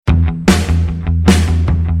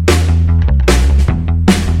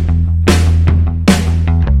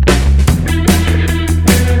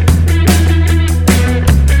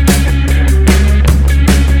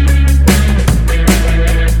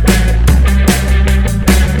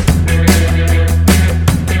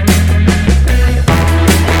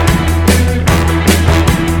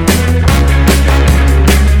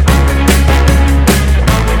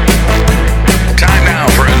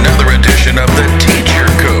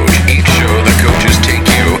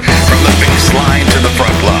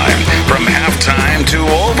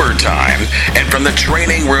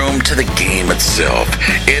the game itself.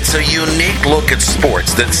 It's a unique look at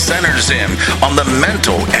sports that centers in on the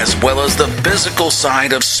mental as well as the physical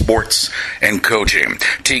side of sports and coaching.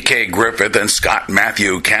 TK Griffith and Scott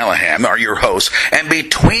Matthew Callahan are your hosts, and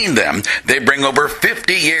between them, they bring over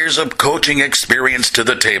 50 years of coaching experience to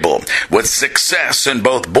the table with success in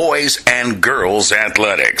both boys and girls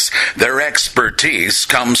athletics. Their expertise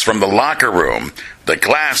comes from the locker room, the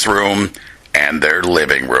classroom, and their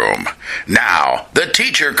living room. Now, the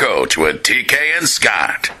Teacher Coach with TK and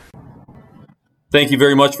Scott. Thank you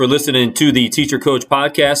very much for listening to the Teacher Coach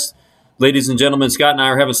podcast. Ladies and gentlemen, Scott and I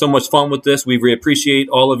are having so much fun with this. We appreciate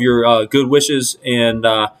all of your good wishes and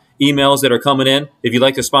emails that are coming in. If you'd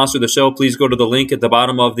like to sponsor the show, please go to the link at the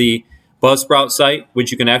bottom of the Buzzsprout site,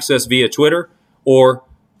 which you can access via Twitter or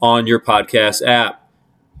on your podcast app.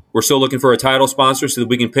 We're still looking for a title sponsor so that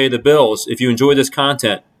we can pay the bills. If you enjoy this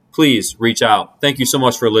content, please reach out. Thank you so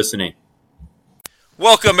much for listening.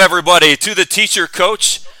 Welcome, everybody, to the Teacher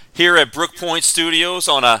Coach here at Brook Point Studios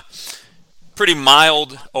on a pretty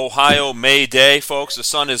mild Ohio May day, folks. The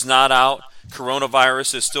sun is not out.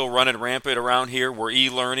 Coronavirus is still running rampant around here. We're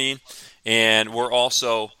e-learning, and we're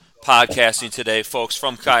also podcasting today, folks,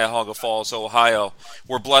 from Cuyahoga Falls, Ohio.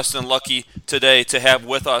 We're blessed and lucky today to have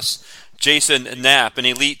with us Jason Knapp, an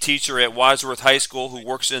elite teacher at Wadsworth High School who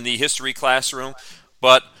works in the history classroom,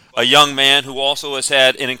 but a young man who also has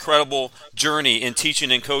had an incredible journey in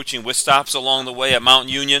teaching and coaching with stops along the way at Mount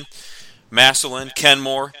Union, Massillon,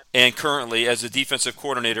 Kenmore, and currently as the defensive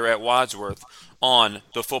coordinator at Wadsworth on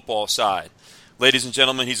the football side. Ladies and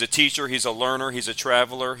gentlemen, he's a teacher, he's a learner, he's a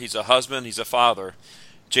traveler, he's a husband, he's a father.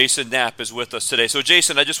 Jason Knapp is with us today. So,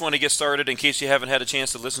 Jason, I just want to get started in case you haven't had a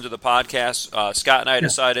chance to listen to the podcast. Scott and I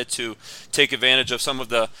decided to take advantage of some of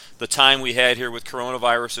the time we had here with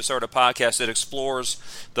coronavirus to start a podcast that explores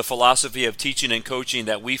the philosophy of teaching and coaching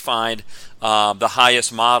that we find the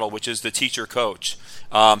highest model, which is the teacher coach.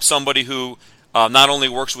 Somebody who not only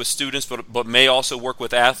works with students, but may also work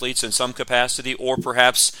with athletes in some capacity, or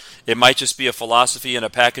perhaps it might just be a philosophy and a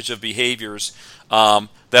package of behaviors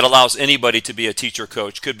that allows anybody to be a teacher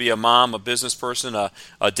coach. Could be a mom, a business person,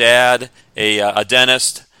 a dad, a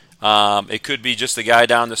dentist. It could be just the guy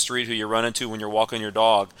down the street who you run into when you're walking your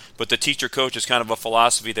dog. But the teacher coach is kind of a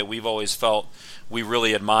philosophy that we've always felt we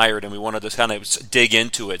really admired, and we wanted to kind of dig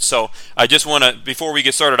into it. So I just want to, before we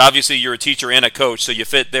get started, obviously you're a teacher and a coach, so you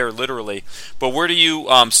fit there literally. But where do you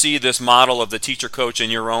see this model of the teacher coach in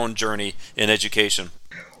your own journey in education?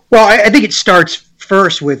 Well, I think it starts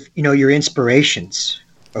first with, your inspirations.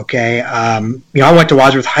 Okay. I went to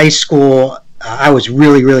Wadsworth High School. I was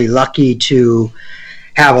really, really lucky to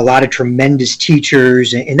have a lot of tremendous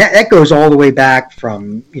teachers, and that goes all the way back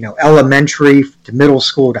from, elementary to middle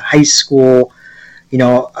school to high school.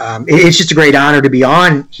 It's just a great honor to be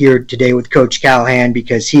on here today with Coach Callahan,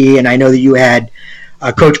 because he, and I know that you had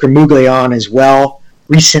Coach Gramuglia on as well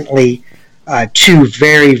recently, two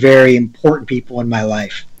very, very important people in my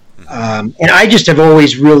life. And I just have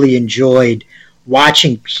always really enjoyed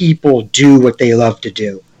watching people do what they love to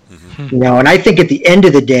do. Mm-hmm. And I think at the end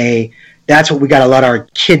of the day, that's what we got to let our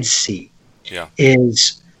kids see. Yeah.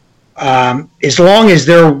 Is as long as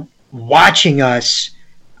they're watching us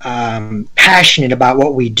passionate about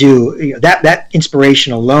what we do, that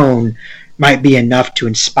inspiration alone might be enough to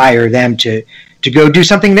inspire them to go do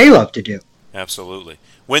something they love to do. Absolutely.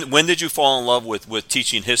 When did you fall in love with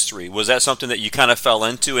teaching history? Was that something that you kind of fell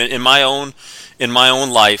into? In my own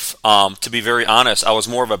life, to be very honest, I was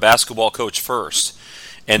more of a basketball coach first.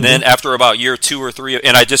 And then after about year 2 or 3,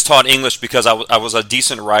 and I just taught English because I was a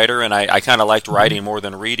decent writer, and I kind of liked writing more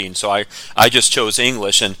than reading. So I just chose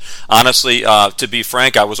English. And honestly, to be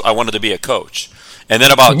frank, I wanted to be a coach. And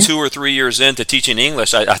then about 2 or 3 years into teaching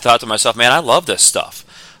English, I thought to myself, man, I love this stuff.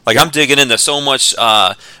 Like, I'm digging into so much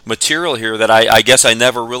material here that I guess I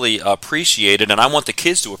never really appreciated, and I want the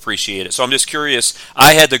kids to appreciate it. So I'm just curious.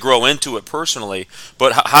 I had to grow into it personally,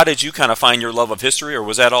 but how did you kind of find your love of history, or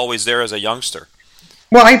was that always there as a youngster?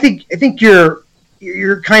 Well, I think you're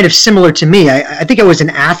kind of similar to me. I think I was an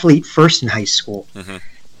athlete first in high school,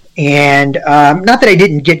 and not that I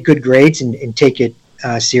didn't get good grades and take it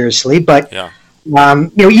seriously, but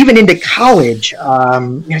even into college,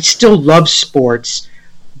 I still love sports.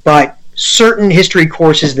 But certain history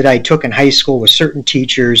courses that I took in high school with certain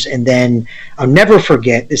teachers, and then I'll never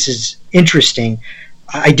forget, this is interesting,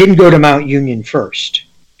 I didn't go to Mount Union first,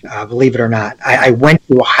 believe it or not. I went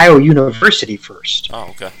to Ohio University first.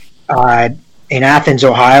 Oh, okay. In Athens,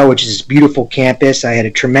 Ohio, which is this beautiful campus. I had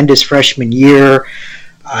a tremendous freshman year.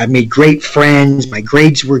 I made great friends. My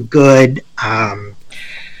grades were good.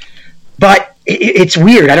 But it's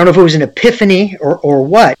weird. I don't know if it was an epiphany or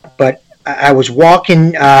what, but I was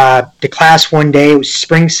walking to class one day. It was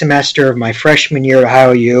spring semester of my freshman year at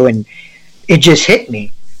Ohio U, and it just hit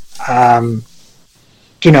me. There's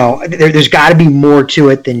got to be more to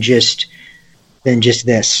it than just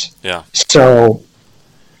this. Yeah. So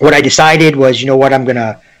what I decided was, you know what, I'm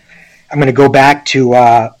gonna go back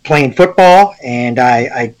to playing football, and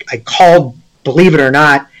I called, believe it or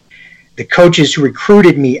not, the coaches who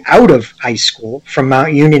recruited me out of high school from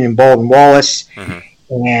Mount Union and Baldwin Wallace. Mm-hmm.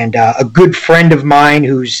 And a good friend of mine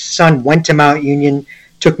whose son went to Mount Union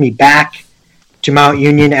took me back to Mount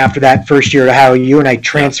Union after that first year at Ohio U, and I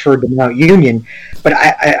transferred to Mount Union. But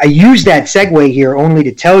I use that segue here only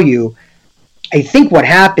to tell you, I think what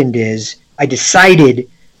happened is I decided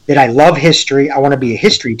that I love history. I want to be a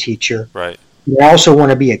history teacher. Right. I also want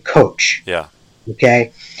to be a coach. Yeah.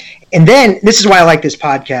 Okay. And then this is why I like this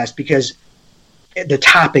podcast, because the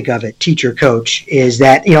topic of it, teacher coach, is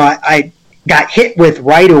that, I got hit with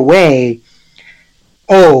right away,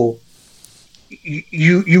 oh,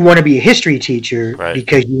 you want to be a history teacher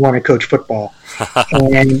because you want to coach football.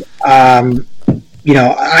 And,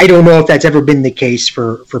 I don't know if that's ever been the case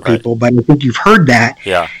for people, but I think you've heard that.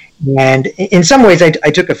 Yeah. And in some ways I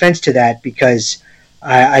took offense to that because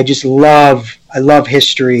I just love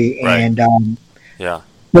history. Right. And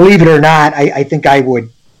believe it or not, I think I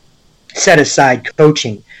would set aside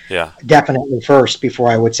coaching. Yeah, definitely first before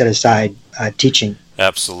I would set aside teaching.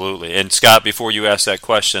 Absolutely. And Scott, before you ask that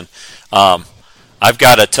question, I've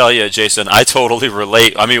got to tell you, Jason, I totally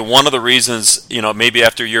relate. I mean, one of the reasons, maybe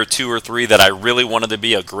after year 2 or 3 that I really wanted to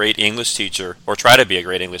be a great English teacher or try to be a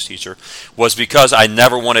great English teacher was because I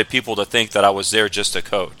never wanted people to think that I was there just to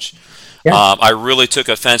coach. Yeah. I really took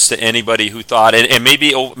offense to anybody who thought, and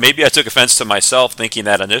maybe I took offense to myself thinking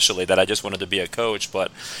that initially, that I just wanted to be a coach,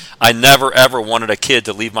 but I never ever wanted a kid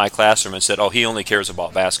to leave my classroom and said, oh, he only cares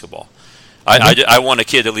about basketball. I want a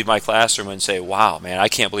kid to leave my classroom and say, wow, man, I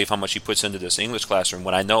can't believe how much he puts into this English classroom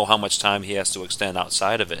when I know how much time he has to extend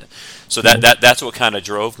outside of it. So that's what kind of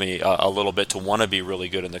drove me a little bit to want to be really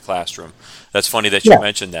good in the classroom. That's funny that you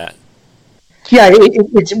mentioned that. Yeah,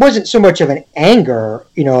 it wasn't so much of an anger,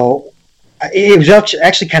 it was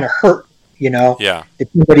actually kind of hurt, that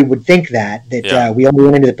somebody would think that we only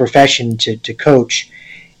went into the profession to coach,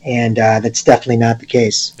 and that's definitely not the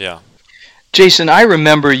case. Yeah. Jason, I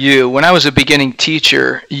remember you, when I was a beginning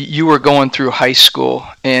teacher, you were going through high school,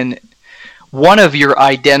 and one of your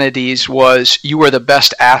identities was you were the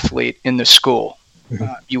best athlete in the school.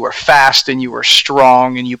 Mm-hmm. You were fast and you were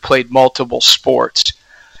strong and you played multiple sports.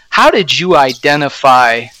 How did you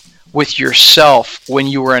identify with yourself when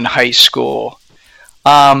you were in high school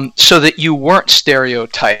so that you weren't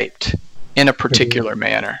stereotyped in a particular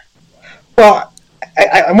manner? Well,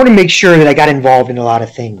 I want to make sure that I got involved in a lot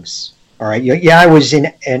of things. All right. Yeah, I was in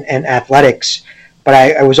athletics, but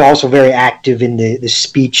I was also very active in the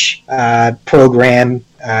speech program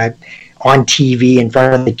on TV in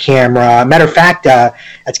front of the camera. Matter of fact,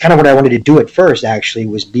 that's kind of what I wanted to do at first, actually,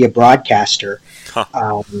 was be a broadcaster,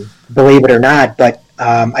 believe it or not. But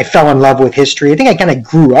I fell in love with history. I think I kind of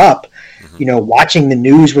grew up, watching the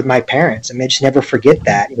news with my parents. I mean, I just never forget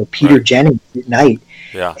that, Peter Jennings at night.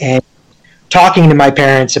 Yeah. And talking to my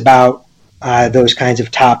parents about those kinds of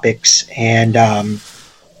topics. And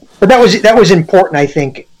but that was important, I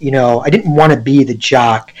think. I didn't want to be the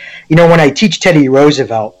jock. When I teach Teddy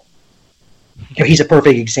Roosevelt, he's a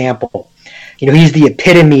perfect example. He's the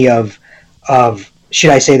epitome of should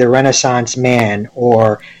I say the Renaissance man,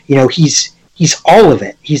 or he's all of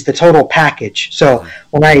it. He's the total package. So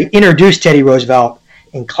when I introduce Teddy Roosevelt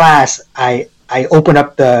in class, I open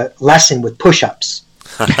up the lesson with push-ups.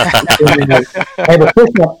 I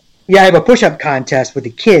have a push-up contest with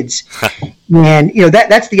the kids, and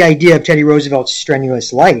that's the idea of Teddy Roosevelt's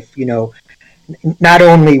strenuous life. Not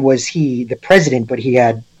only was he the president, but he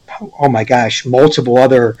had, oh my gosh, multiple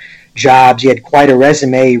other jobs. He had quite a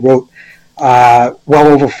resume. He wrote well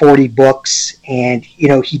over 40 books, and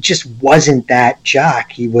he just wasn't that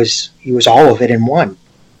jock. He was all of it in one.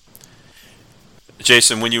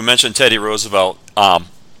 Jason, when you mentioned Teddy Roosevelt,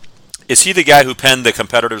 is he the guy who penned the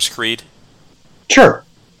Competitor's Creed? Sure.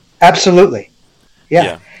 Absolutely.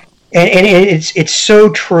 Yeah. And it's so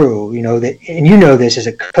true, that, and this as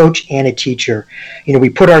a coach and a teacher, we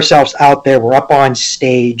put ourselves out there, we're up on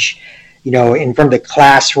stage, in front of the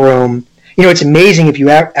classroom. It's amazing if you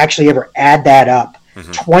actually ever add that up,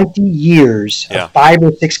 20 years of 5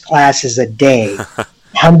 or 6 classes a day,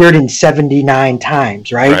 179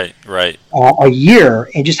 times, right? Right. A year,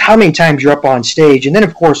 and just how many times you're up on stage. And then,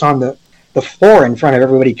 of course, on the floor in front of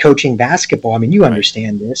everybody coaching basketball. I mean, you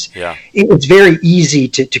understand this. Yeah. It's very easy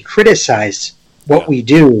to criticize what we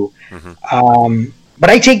do. but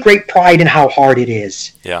I take great pride in how hard it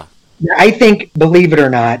is. Yeah. I think, believe it or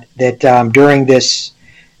not, that during this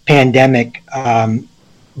pandemic, a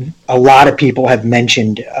lot of people have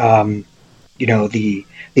mentioned, the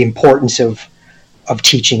importance of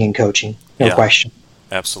teaching and coaching. No question.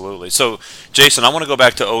 Absolutely. So, Jason, I want to go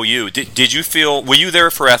back to OU. Did you feel, were you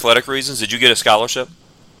there for athletic reasons? Did you get a scholarship?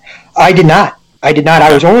 I did not. Okay.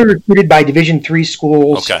 I was only recruited by Division III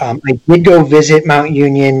schools. Okay. I did go visit Mount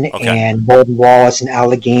Union and Bowdoin Wallace and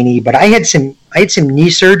Allegheny, but I had some knee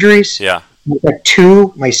surgeries. Yeah. Like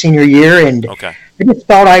 2 my senior year, and I just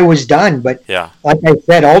thought I was done. But like I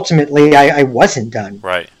said, ultimately I wasn't done.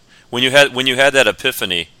 Right. When you had that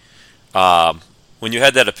epiphany,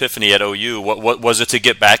 at OU, what was it, to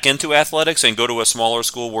get back into athletics and go to a smaller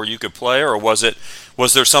school where you could play, or was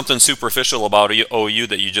there something superficial about OU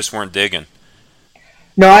that you just weren't digging?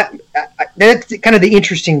 No, that's kind of the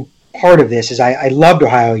interesting part of this. Is I loved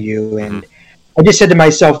Ohio U, and I just said to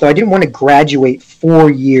myself, though, I didn't want to graduate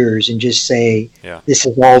 4 years and just say this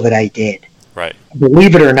is all that I did. Right.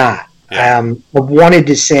 Believe it or not, I wanted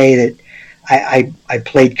to say that I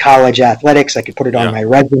played college athletics. I could put it on my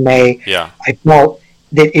resume. Yeah. I felt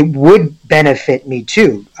that it would benefit me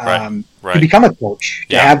too to become a coach,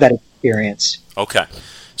 to have that experience. Okay.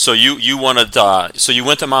 So you wanted. So you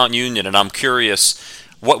went to Mount Union, and I'm curious,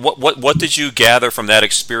 what did you gather from that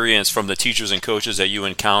experience, from the teachers and coaches that you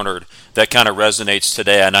encountered, that kind of resonates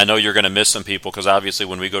today? And I know you're going to miss some people, because obviously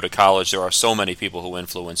when we go to college, there are so many people who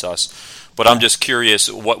influence us. But I'm just curious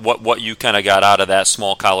what you kind of got out of that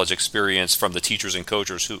small college experience from the teachers and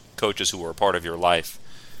coaches who were a part of your life.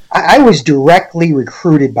 I was directly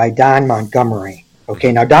recruited by Don Montgomery.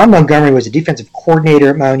 Okay, now Don Montgomery was a defensive coordinator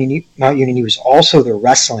at Mount Union. He was also the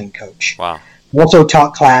wrestling coach. Wow. He also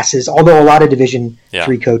taught classes, although a lot of Division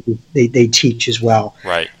III coaches, they teach as well.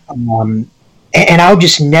 Right. And I'll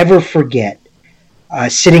just never forget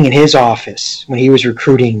sitting in his office when he was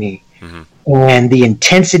recruiting me, and the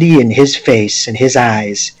intensity in his face and his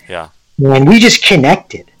eyes. Yeah. And we just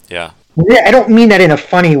connected. Yeah. I don't mean that in a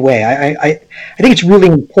funny way. I think it's really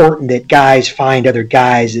important that guys find other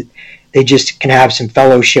guys that they just can have some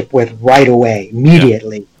fellowship with right away,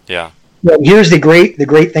 immediately. Yeah. Well, here's the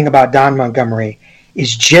great thing about Don Montgomery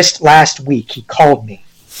is just last week he called me,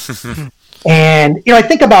 and I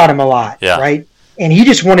think about him a lot, right? And he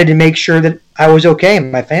just wanted to make sure that I was okay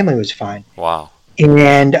and my family was fine. Wow.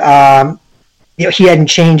 And he hadn't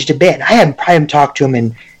changed a bit. I haven't talked to him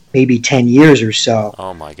in maybe 10 years or so.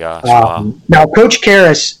 Oh my gosh! Wow. Now, Coach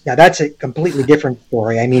Karras, now that's a completely different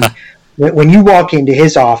story. I mean, when you walk into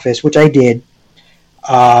his office, which I did,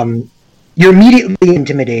 you're immediately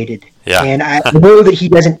intimidated. Yeah. And I know that he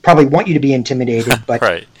doesn't probably want you to be intimidated, but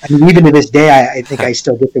right. I mean, even to this day, I think I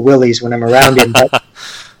still get the willies when I'm around him. But,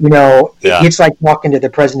 it's like walking to the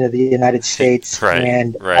President of the United States. Right.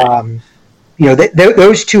 And, right.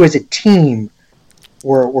 Those two as a team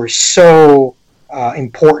were so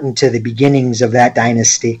important to the beginnings of that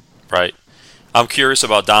dynasty. Right. I'm curious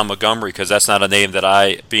about Don Montgomery, because that's not a name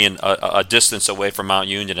that being a distance away from Mount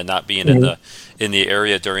Union and not being in the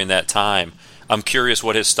area during that time. I'm curious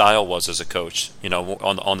what his style was as a coach,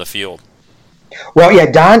 on the field. Well, yeah,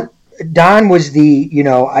 Don was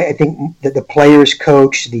I think the players'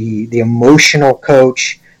 coach, the emotional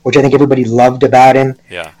coach, which I think everybody loved about him.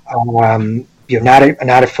 Yeah.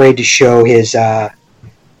 Not afraid to show his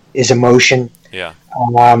emotion. Yeah.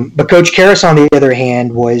 But Coach Karras, on the other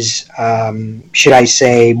hand, was, should I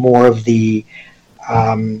say, more of the,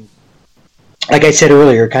 like I said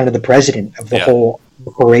earlier, kind of the president of the whole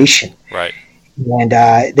operation. Right. And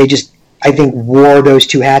they just, I think, wore those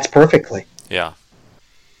two hats perfectly. Yeah.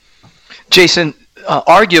 Jason,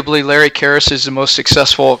 arguably Larry Karras is the most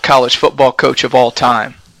successful college football coach of all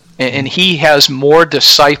time. And he has more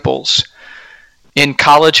disciples in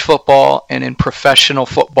college football and in professional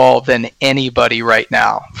football than anybody right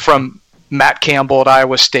now, from Matt Campbell at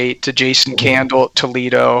Iowa State to Jason Candle at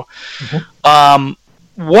Toledo.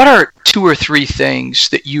 What are 2 or 3 things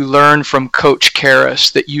that you learned from Coach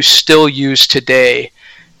Karras that you still use today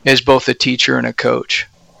as both a teacher and a coach?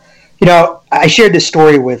 I shared this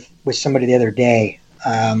story with somebody the other day.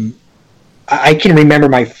 I can remember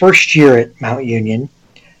my first year at Mount Union.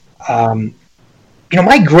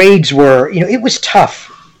 My grades were, it was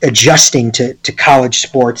tough adjusting to college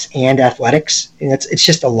sports and athletics. It's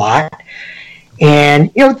just a lot.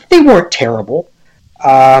 And, they weren't terrible.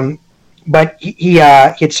 But he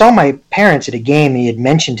had saw my parents at a game, and he had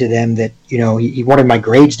mentioned to them that, he wanted my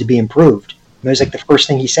grades to be improved. And it was like the first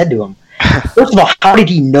thing he said to them. First of all, how did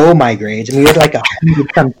he know my grades? I mean, we had like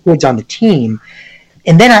 100-some kids on the team.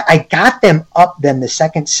 And then I got them up the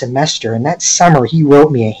second semester, and that summer he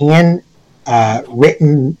wrote me a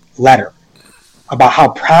written letter about how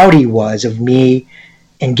proud he was of me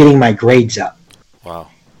and getting my grades up. Wow.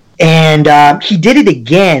 And he did it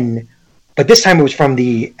again, but this time it was from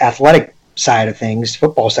the athletic side of things,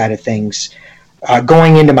 football side of things,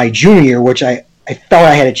 going into my junior year, which I thought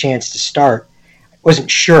I had a chance to start. I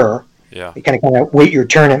wasn't sure. Yeah. You kind of wait your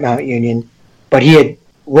turn at Mount Union. But he had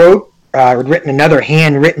written another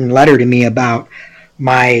handwritten letter to me about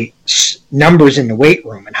my numbers in the weight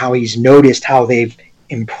room and how he's noticed how they've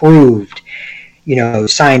improved,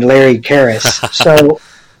 signed Larry Karras. So,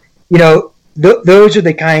 those are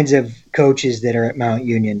the kinds of coaches that are at Mount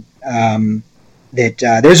Union,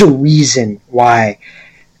 that there's a reason why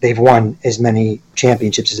they've won as many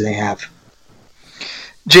championships as they have.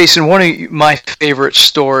 Jason, one of my favorite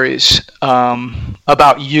stories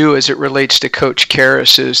about you as it relates to Coach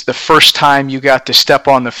Karras is the first time you got to step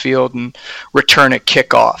on the field and return a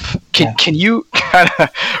kickoff. Can you kind of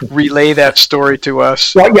relay that story to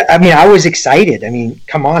us? Well, yeah, I was excited.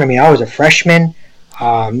 Come on. I was a freshman.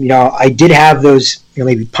 I did have those,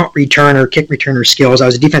 maybe punt returner, kick returner skills. I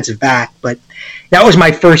was a defensive back, but that was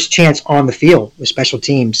my first chance on the field with special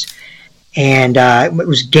teams. And it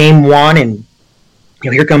was game one, and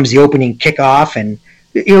here comes the opening kickoff, and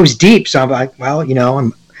it was deep. So I'm like, well,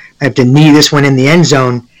 I have to knee this one in the end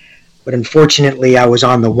zone. But unfortunately, I was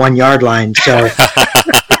on the 1 yard line. So,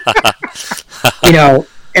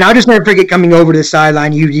 and I'll just never forget coming over to the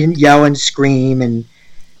sideline. You didn't yell and scream, and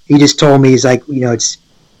he just told me, he's like, it's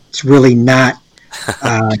really not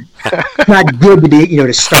not good to be,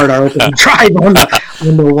 to start our opening drive on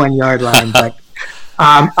the 1 yard line. But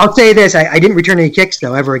I'll say this: I didn't return any kicks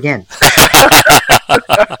though ever again.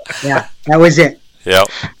 Yeah, that was it. Yep.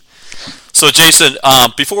 So, Jason,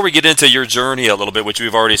 before we get into your journey a little bit, which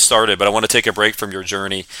we've already started, but I want to take a break from your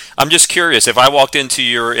journey. I'm just curious, if I walked into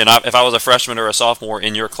if I was a freshman or a sophomore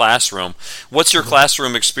in your classroom, what's your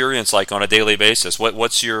classroom experience like on a daily basis?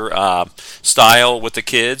 What's your style with the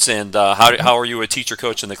kids, and how are you a teacher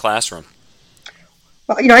coach in the classroom?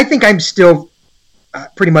 Well, I think I'm still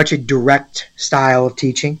pretty much a direct style of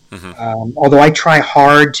teaching, although I try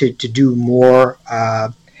hard to do more,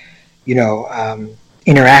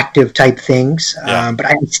 interactive type things. Yeah. But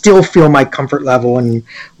I still feel my comfort level, and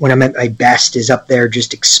when I'm at my best, is up there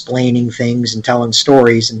just explaining things and telling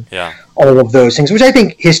stories and all of those things, which I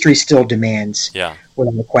think history still demands. Yeah.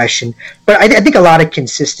 Without a question. But I think a lot of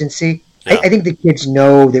consistency. Yeah. I think the kids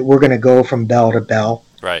know that we're going to go from bell to bell.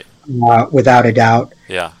 Right. Without a doubt.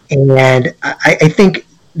 Yeah. And I think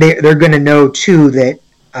they're going to know too that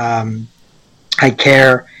I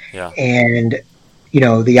care. Yeah. And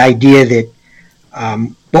the idea that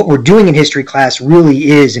what we're doing in history class really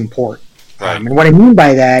is important. Right. And what I mean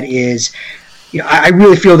by that is, I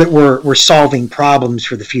really feel that we're solving problems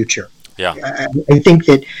for the future. Yeah. I think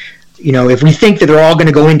that, if we think that they're all going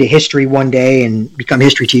to go into history one day and become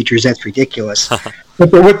history teachers, that's ridiculous.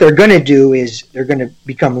 But what they're going to do is they're going to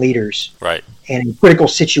become leaders. Right. And in critical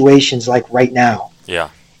situations like right now. Yeah.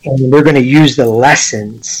 And they're going to use the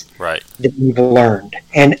lessons right. that we've learned.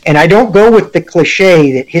 And I don't go with the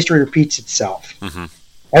cliche that history repeats itself. Mm-hmm.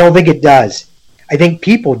 I don't think it does. I think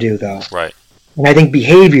people do, though. Right. And I think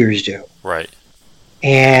behaviors do. Right.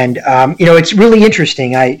 And, it's really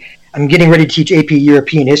interesting. I'm getting ready to teach AP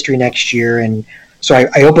European history next year. And so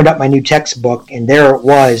I opened up my new textbook, and there it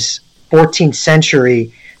was, 14th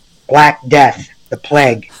century Black Death, the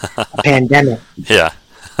plague, a pandemic. Yeah.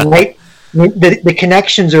 Right? The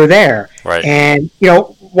connections are there. Right. And,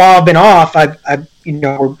 while I've been off, I've we've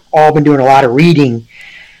all been doing a lot of reading.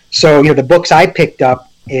 So, the books I picked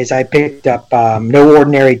up No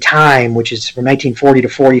Ordinary Time, which is from 1940 to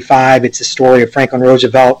 45. It's the story of Franklin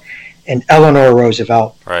Roosevelt and Eleanor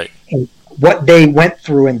Roosevelt. Right. And what they went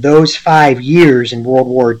through in those 5 years in World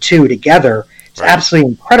War II together. It's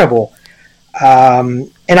absolutely incredible.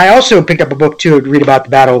 And I also picked up a book, too, to read about the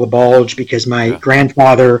Battle of the Bulge, because my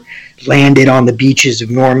grandfather landed on the beaches of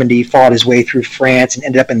Normandy, fought his way through France, and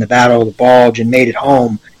ended up in the Battle of the Bulge and made it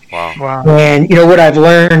home. Wow. And, what I've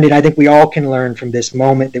learned, and I think we all can learn from this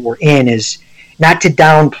moment that we're in, is not to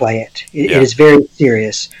downplay it. It is very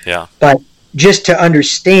serious. Yeah. But just to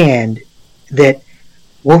understand that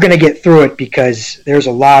we're going to get through it, because there's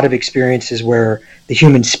a lot of experiences where the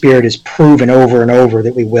human spirit is proven over and over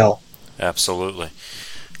that we will. Absolutely.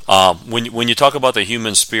 When you talk about the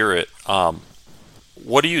human spirit,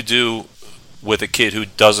 what do you do with a kid who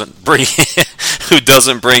doesn't bring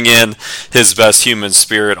in his best human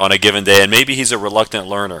spirit on a given day, and maybe he's a reluctant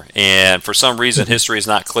learner, and for some reason history is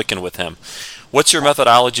not clicking with him? What's your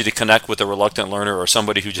methodology to connect with a reluctant learner or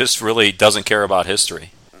somebody who just really doesn't care about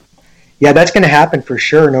history? Yeah, that's going to happen for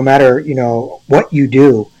sure, no matter what you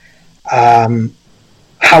do.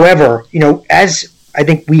 However, as I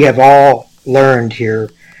think we have all learned here,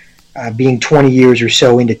 being 20 years or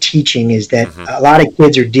so into teaching, is that a lot of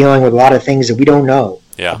kids are dealing with a lot of things that we don't know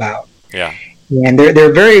about. Yeah. And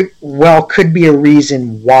there very well could be a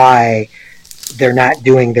reason why they're not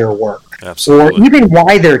doing their work. Absolutely. Or even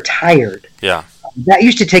why they're tired. Yeah. That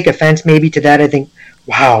used to take offense maybe to that. I think,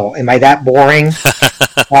 wow, am I that boring?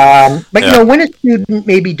 But when a student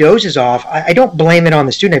maybe dozes off, I don't blame it on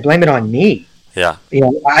the student. I blame it on me. Yeah.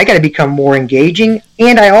 I got to become more engaging,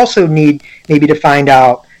 and I also need maybe to find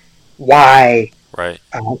out why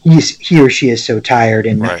he or she is so tired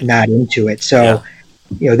and not into it. So,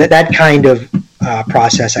 that kind of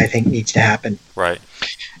process, I think, needs to happen. Right.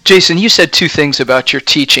 Jason, you said two things about your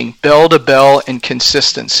teaching: bell to bell and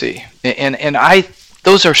consistency. And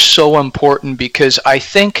those are so important, because I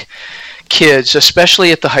think kids,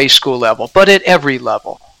 especially at the high school level, but at every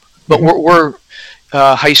level, but we're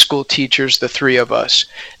high school teachers, the three of us,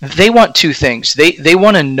 they want two things. They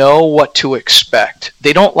want to know what to expect.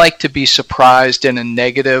 They don't like to be surprised in a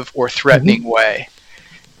negative or threatening way.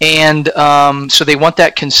 And so they want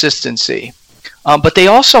that consistency. But they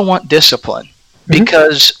also want discipline,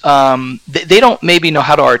 because they don't maybe know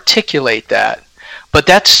how to articulate that. But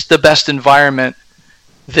that's the best environment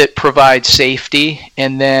that provides safety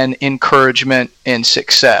and then encouragement and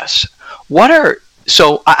success.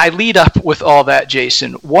 So I lead up with all that,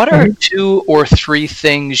 Jason. What are 2 or 3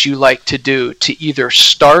 things you like to do to either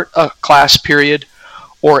start a class period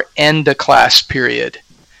or end a class period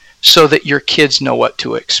so that your kids know what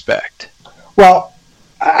to expect? Well,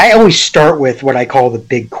 I always start with what I call the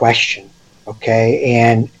big question, okay?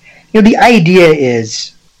 And, the idea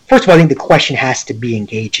is, first of all, I think the question has to be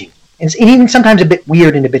engaging. And even sometimes a bit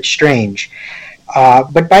weird and a bit strange.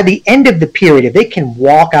 But by the end of the period, if they can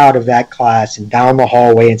walk out of that class and down the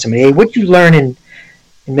hallway and somebody, hey, what did you learn in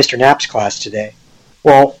Mr. Knapp's class today?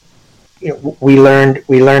 Well, we learned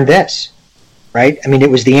this, right? I mean, it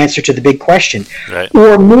was the answer to the big question. Right.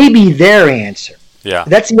 Or maybe their answer. Yeah.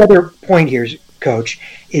 That's the other point here, Coach,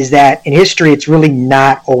 is that in history, it's really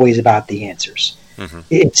not always about the answers.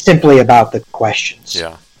 It's simply about the questions.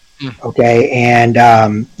 Yeah. Okay, and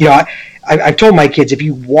I've told my kids, if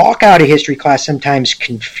you walk out of history class sometimes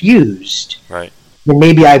confused, then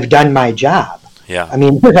maybe I've done my job. Yeah. I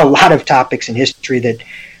mean, there's a lot of topics in history that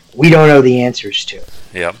we don't know the answers to.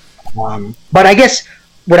 Yeah. But I guess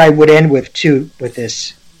what I would end with too with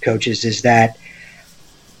this, coaches, is that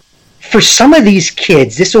for some of these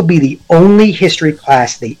kids, this will be the only history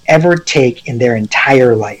class they ever take in their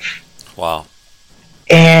entire life. Wow.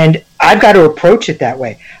 And I've got to approach it that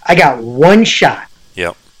way. I got one shot.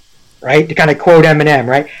 Yep. Right? To kind of quote Eminem,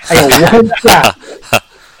 right? I got one shot,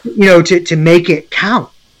 to make it count.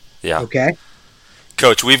 Yeah. Okay?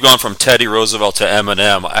 Coach, we've gone from Teddy Roosevelt to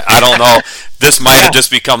Eminem. I don't know. This might have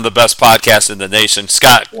just become the best podcast in the nation.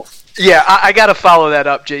 Scott. Yeah, I got to follow that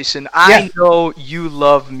up, Jason. I know you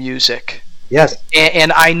love music. Yes.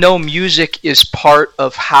 And I know music is part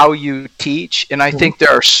of how you teach, and I think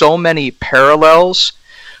there are so many parallels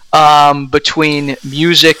between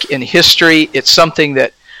music and history. It's something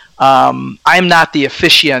that I'm not the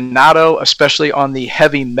aficionado, especially on the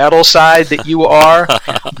heavy metal side that you are,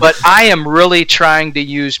 but I am really trying to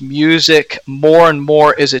use music more and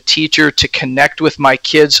more as a teacher to connect with my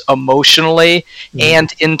kids emotionally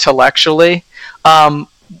and intellectually.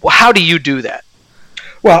 How do you do that?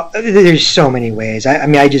 Well, there's so many ways. I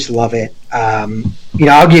mean, I just love it.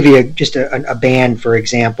 I'll give you just a band, for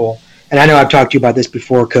example. And I know I've talked to you about this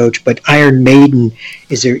before, Coach, but Iron Maiden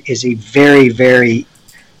is a very, very,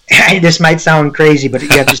 this might sound crazy, but you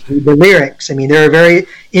have to read the lyrics. I mean, they're a very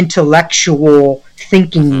intellectual,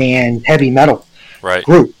 thinking man, heavy metal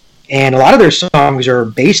group. And a lot of their songs are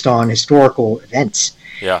based on historical events.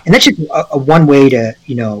 Yeah. And that's just a one way to,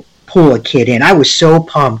 pull a kid in. I was so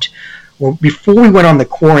pumped. Well, before we went on the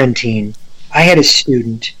quarantine, I had a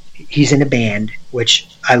student. He's in a band, which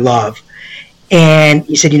I love. And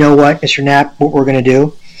he said, you know what, Mr. Knapp, what we're going to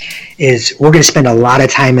do is we're going to spend a lot of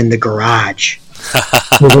time in the garage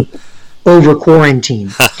over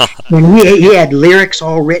quarantine. And he had lyrics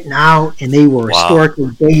all written out, and they were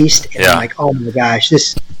historically based. And I'm like, oh my gosh,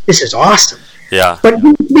 this is awesome. Yeah. But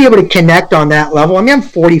to be able to connect on that level, I mean, I'm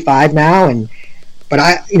 45 now, but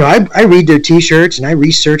I read their T-shirts and I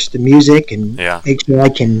research the music and make sure I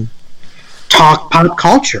can talk pop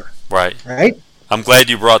culture. Right. Right. I'm glad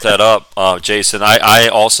you brought that up, Jason. I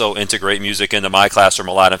also integrate music into my classroom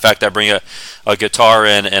a lot. In fact, I bring a guitar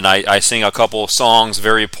in and I sing a couple songs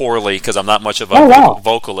very poorly because I'm not much of a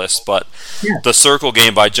vocalist. But The Circle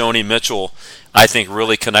Game by Joni Mitchell, I think,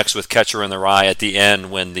 really connects with Catcher in the Rye at the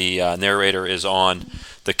end when the narrator is on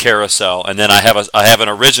the Carousel, and then I have an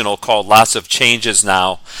original called Lots of Changes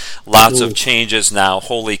Now. Lots of Changes Now.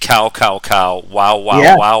 Holy cow, cow, cow. Wow, wow,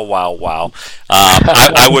 Yeah. wow, wow, wow.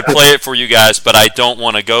 I would play it for you guys, but I don't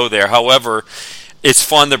want to go there. However, it's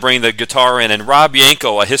fun to bring the guitar in. And Rob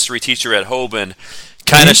Yanko, a history teacher at Hoban,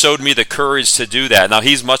 kind of showed me the courage to do that. Now,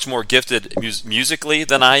 he's much more gifted musically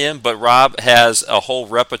than I am, but Rob has a whole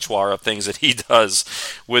repertoire of things that he does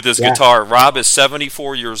with his guitar. Rob is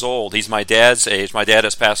 74 years old. He's my dad's age. My dad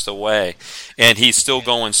has passed away, and he's still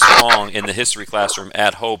going strong in the history classroom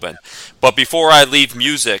at Hoban. But before I leave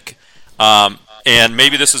music, and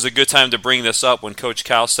maybe this is a good time to bring this up when Coach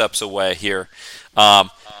Cal steps away here.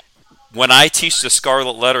 When I teach the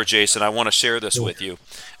Scarlet Letter, Jason, I want to share this with you.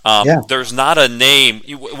 There's not a name.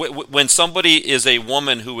 When somebody is a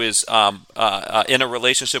woman who is in a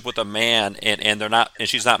relationship with a man and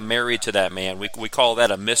she's not married to that man, we call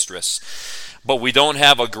that a mistress. But we don't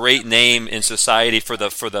have a great name in society for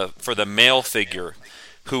the male figure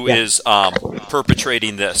who is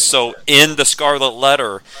perpetrating this. So in the Scarlet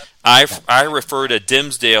Letter, I refer to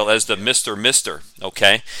Dimsdale as the Mr.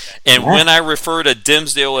 Okay? And when I refer to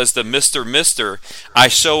Dimsdale as the Mr. I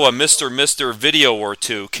show a Mr. video or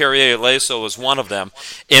two. Carrie Aleso is one of them.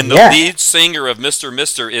 And the lead singer of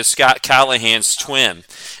Mr. is Scott Callahan's twin.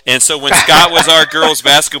 And so when Scott was our girls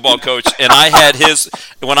basketball coach, and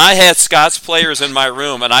when I had Scott's players in my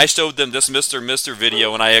room, and I showed them this Mr.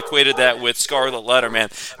 video, and I equated that with Scarlet Letter, man,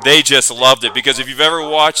 they just loved it. Because if you've ever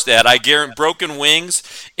watched that, I guarantee Broken Wings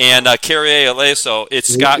and Carrie Aleso,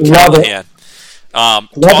 it's Scott Callahan. Love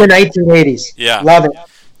the 1980s. Yeah. Love it.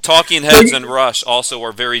 Talking Heads and Rush also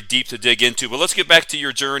are very deep to dig into. But let's get back to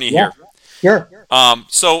your journey here. Sure.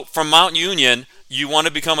 So from Mount Union, you want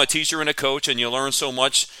to become a teacher and a coach, and you learn so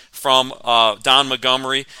much from Don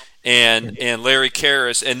Montgomery and Larry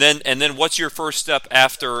Karras. And then what's your first step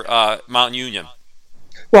after Mount Union?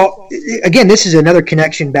 Well, again, this is another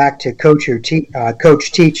connection back to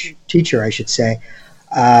teacher, I should say.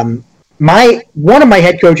 One of my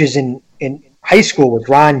head coaches in high school was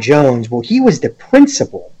Ron Jones. Well, he was the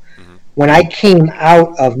principal when I came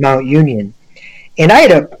out of Mount Union. And I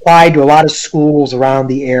had applied to a lot of schools around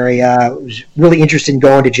the area. I was really interested in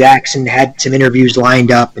going to Jackson, had some interviews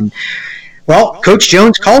lined up. And, well, Coach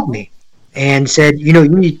Jones called me and said, you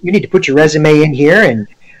need to put your resume in here, and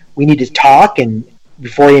we need to talk. And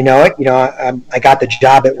before you know it, I got the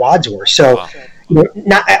job at Wadsworth. So,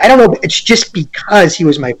 I don't know. It's just because he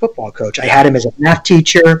was my football coach. I had him as a math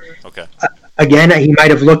teacher. Okay. Again, he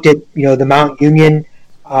might have looked at the Mount Union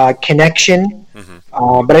connection,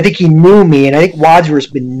 but I think he knew me, and I think Wadsworth's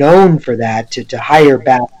been known for that, to hire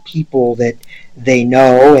back people that they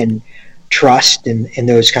know and trust and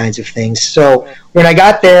those kinds of things. So when I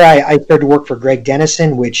got there, I started to work for Greg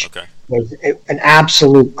Dennison, which was an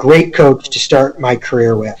absolute great coach to start my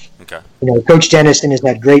career with. Okay. Coach Dennison has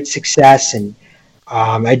had great success, and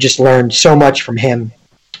I just learned so much from him.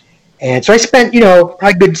 And so I spent, probably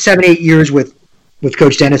a good 7-8 years with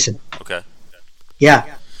Coach Dennison. Okay. Yeah.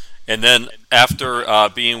 And then after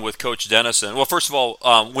being with Coach Dennison, well, first of all,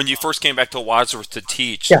 when you first came back to Wadsworth to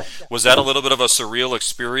teach, was that a little bit of a surreal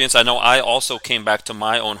experience? I know I also came back to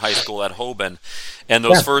my own high school at Hoban, and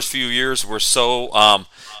those first few years were so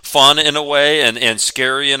fun in a way and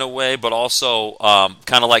scary in a way, but also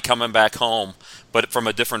kind of like coming back home, but from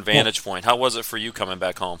a different vantage point. How was it for you coming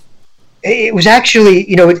back home? It was actually,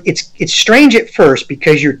 it's strange at first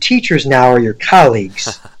because your teachers now are your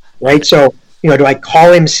colleagues, right? So, do I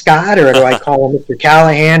call him Scott, or do I call him Mr.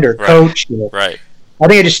 Callahan or Coach? Right. I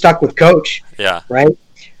think I just stuck with Coach. Yeah. Right.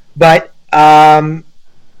 But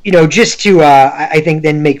just to I think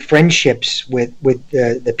then make friendships with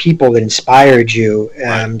the people that inspired you.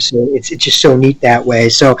 So it's just so neat that way.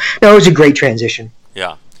 So no, it was a great transition.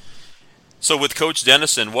 Yeah. So with Coach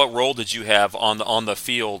Dennison, what role did you have on the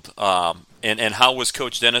field, and how was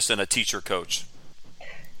Coach Dennison a teacher coach?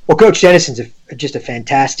 Well, Coach Dennison's just a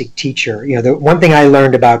fantastic teacher. The one thing I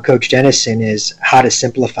learned about Coach Dennison is how to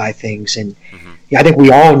simplify things, and I think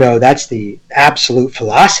we all know that's the absolute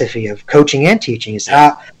philosophy of coaching and teaching, is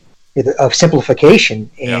how of simplification.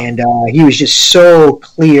 And he was just so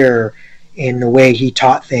clear in the way he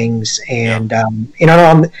taught things, and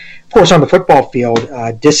of course, on the football field,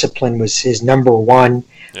 discipline was his number one.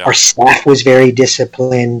 Yeah. Our staff was very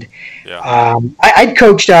disciplined. Yeah. I'd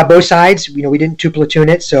coached both sides. We didn't two-platoon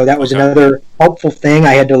it, so that was another helpful thing.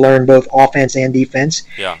 I had to learn both offense and defense.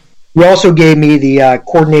 Yeah. He also gave me the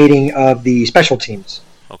coordinating of the special teams.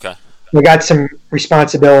 Okay. We got some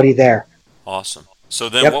responsibility there. Awesome. So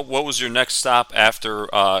then what was your next stop after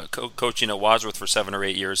coaching at Wadsworth for 7 or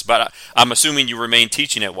 8 years? But I'm assuming you remained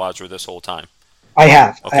teaching at Wadsworth this whole time. I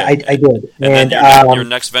have. Okay. I did. And then your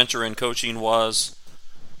next venture in coaching was?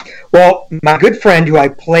 Well, my good friend who I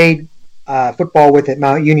played football with at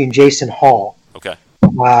Mount Union, Jason Hall, Okay.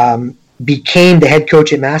 Became the head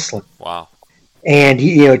coach at Massillon. Wow. And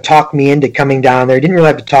he, talked me into coming down there. Didn't really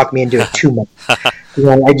have to talk me into it too much.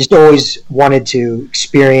 I just always wanted to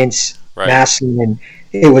experience Massillon, and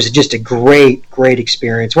it was just a great, great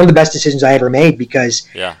experience. One of the best decisions I ever made, because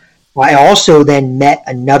I also then met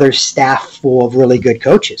another staff full of really good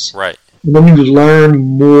coaches. Right. And then you learn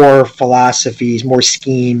more philosophies, more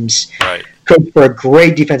schemes. Right. Coached for a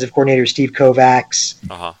great defensive coordinator, Steve Kovacs,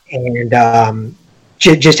 and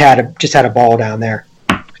just had a ball down there.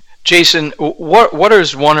 Jason, what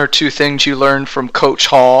is one or two things you learned from Coach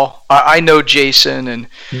Hall? I know Jason, and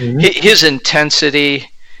his intensity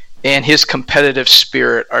and his competitive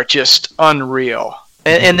spirit are just unreal.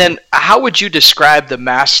 And then how would you describe the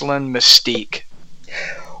Massillon mystique?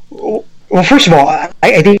 Well, first of all,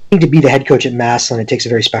 I think to be the head coach at Massillon, it takes a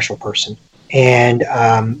very special person. And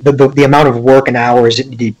the amount of work and hours that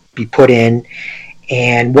need to be put in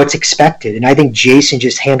and what's expected. And I think Jason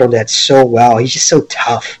just handled that so well. He's just so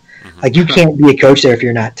tough. Like, you can't be a coach there if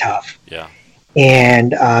you're not tough. Yeah.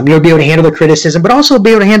 And you'll be able to handle the criticism, but also be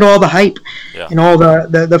able to handle all the hype and all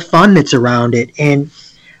the fun that's around it. And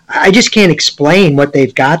I just can't explain what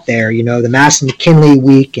they've got there, the Massillon McKinley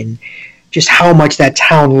week and just how much that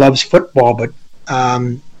town loves football. But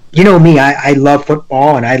me, I love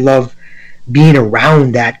football, and I love being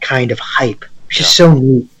around that kind of hype. It's just so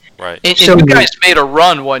neat. Right. And you guys made a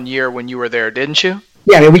run one year when you were there, didn't you?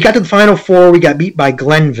 Yeah, we got to the Final Four. We got beat by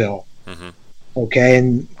Glenville. Okay,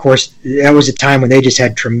 and of course, that was a time when they just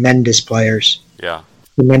had tremendous players. Yeah.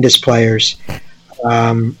 Tremendous players.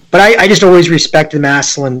 But I just always respect the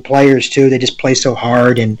Massillon players, too. They just play so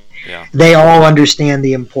hard, and they all understand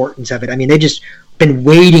the importance of it. I mean, they just been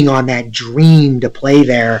waiting on that dream to play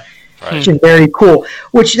there, which is very cool.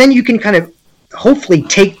 Which then you can kind of hopefully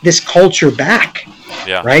take this culture back,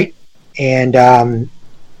 right? And,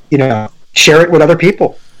 share it with other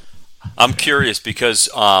people. I'm curious because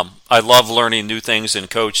I love learning new things in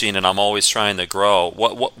coaching, and I'm always trying to grow.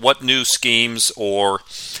 What new schemes or,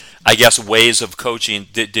 I guess, ways of coaching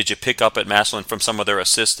did you pick up at Massillon from some of their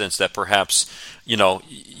assistants that perhaps you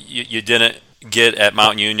didn't get at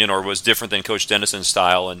Mount Union, or was different than Coach Dennison's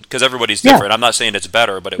style? And because everybody's different, I'm not saying it's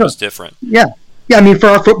better, but it was different. Yeah. I mean, for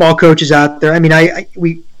our football coaches out there, I mean,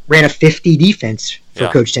 we ran a 50 defense for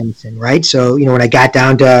Coach Dennison, right? So when I got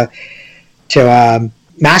down to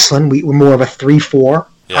Massillon, we were more of a 3-4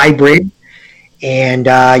 hybrid. And,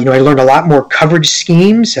 I learned a lot more coverage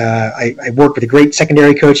schemes. I worked with a great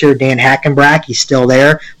secondary coach here, Dan Hackenbrack. He's still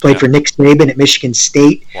there. Played for Nick Saban at Michigan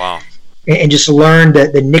State. Wow. And just learned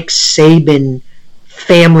the Nick Saban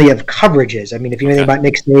family of coverages. I mean, if you know anything about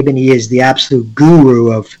Nick Saban, he is the absolute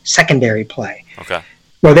guru of secondary play. Okay.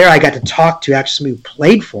 Well, there I got to talk to actually somebody who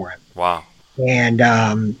played for him. Wow. And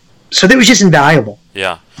so that was just invaluable.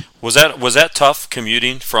 Yeah. Was that tough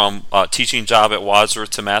commuting from a teaching job at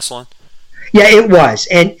Wadsworth to Massillon? Yeah, it was.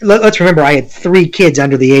 And let's remember, I had 3 kids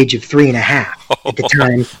under the age of 3.5 at the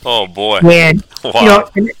time. Oh, boy. And,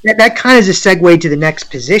 and that kind of is a segue to the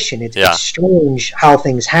next position. It's strange how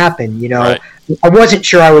things happen, Right. I wasn't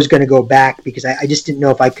sure I was going to go back because I just didn't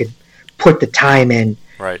know if I could put the time in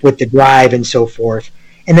with the drive and so forth.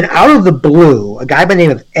 And then out of the blue, a guy by the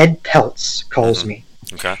name of Ed Peltz calls me.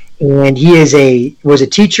 Okay. And he was a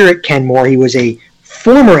teacher at Kenmore. He was a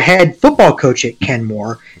former head football coach at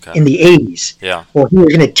Kenmore in the 80s. Yeah. Well, he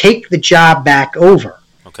was going to take the job back over.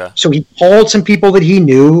 Okay. So he called some people that he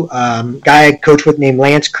knew. Guy I coached with named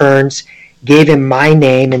Lance Kearns, gave him my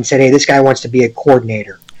name and said, "Hey, this guy wants to be a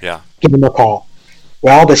coordinator. Yeah. Give him a call."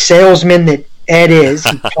 Well, the salesman that Ed is,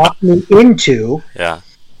 he talked me into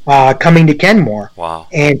coming to Kenmore. Wow.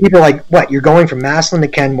 And people are like, "What? You're going from Massillon to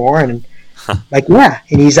Kenmore?" And like, yeah.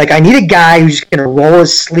 And he's like, "I need a guy who's going to roll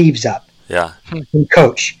his sleeves up." Yeah. And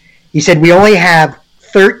coach. He said, "We only have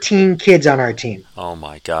 13 kids on our team." Oh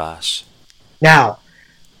my gosh. Now,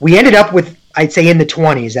 we ended up with, I'd say, in the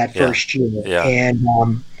 20s that first year. Yeah.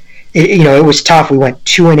 And, it was tough. We went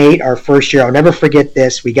 2-8 our first year. I'll never forget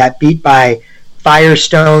this. We got beat by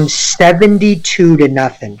Firestone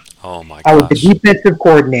 72-0. Oh my gosh. I was the defensive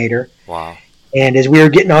coordinator. Wow. And as we were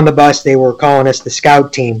getting on the bus, they were calling us the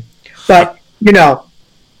scout team. But,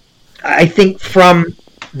 I think from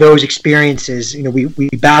those experiences, we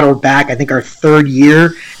battled back. I think our third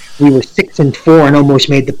year, we were 6-4 and almost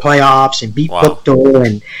made the playoffs and beat Brookdale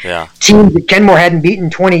and teams that Kenmore hadn't beaten in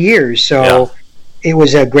 20 years. So it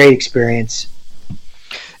was a great experience.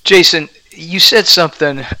 Jason, you said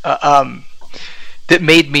something that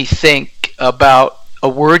made me think about a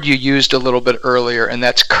word you used a little bit earlier, and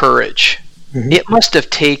that's courage. Mm-hmm. It must have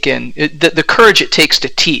taken the courage it takes to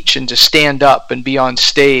teach and to stand up and be on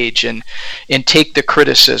stage and take the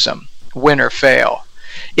criticism, win or fail.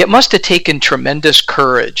 It must have taken tremendous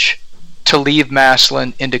courage to leave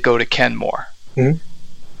Massillon and to go to Kenmore. Mm-hmm.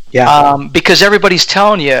 Yeah. Because everybody's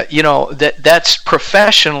telling you, that's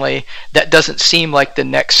professionally, that doesn't seem like the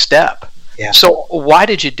next step. Yeah. So why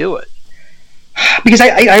did you do it? Because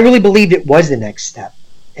I really believed it was the next step.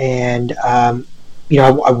 And,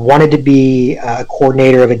 I wanted to be a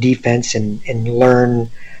coordinator of a defense and learn,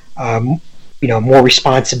 more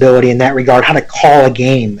responsibility in that regard, how to call a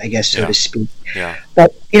game, I guess, so to speak. Yeah.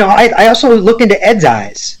 But, I also looked into Ed's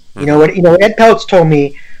eyes. Mm-hmm. What Ed Peltz told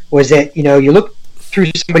me was that, you look through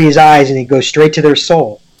somebody's eyes and it goes straight to their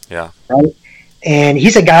soul. Yeah. Right? And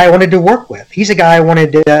he's a guy I wanted to work with. He's a guy I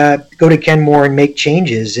wanted to go to Kenmore and make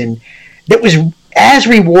changes. And that was as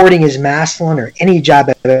rewarding as Massillon or any job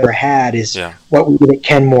I've ever had is what we did at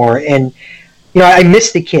Kenmore. And, I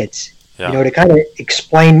miss the kids. Yeah. To kind of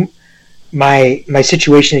explain my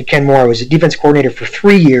situation at Kenmore, I was a defense coordinator for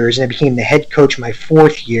 3 years, and I became the head coach my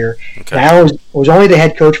 4th year. Okay. And I was only the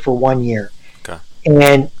head coach for 1 year. Okay.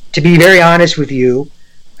 And to be very honest with you,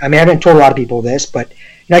 I haven't told a lot of people this, but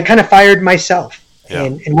I kind of fired myself. Yeah.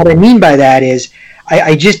 And what I mean by that is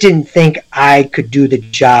I just didn't think I could do the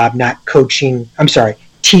job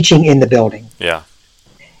teaching in the building. Yeah.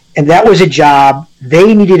 And that was a job,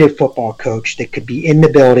 they needed a football coach that could be in the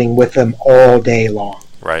building with them all day long.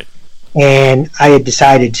 Right. And I had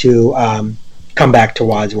decided to come back to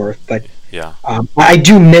Wadsworth, but yeah. I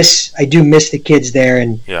do miss the kids there,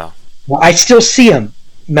 and I still see them.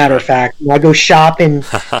 Matter of fact, I go shop in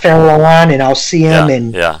Farallon, and I'll see them,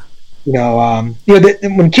 and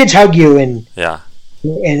when kids hug you and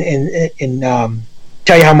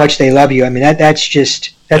tell you how much they love you,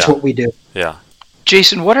 that's what we do. Yeah.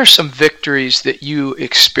 Jason, what are some victories that you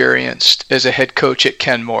experienced as a head coach at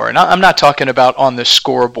Kenmore? And I'm not talking about on the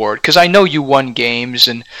scoreboard, because I know you won games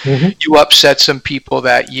and you upset some people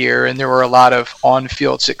that year, and there were a lot of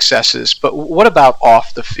on-field successes. But what about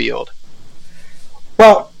off the field?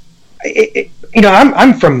 Well,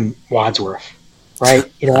 I'm from Wadsworth, right?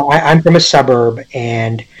 I'm from a suburb,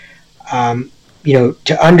 and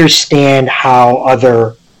to understand how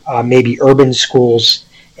other maybe urban schools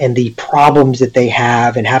and the problems that they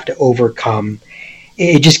have and have to overcome,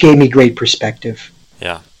 it just gave me great perspective.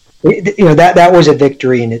 Yeah. That was a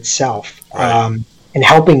victory in itself. Right. And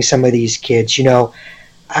helping some of these kids,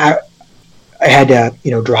 I had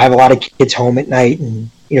to, drive a lot of kids home at night and,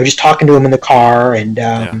 just talking to them in the car and,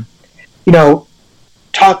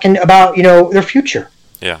 talking about, their future.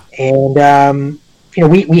 Yeah. And,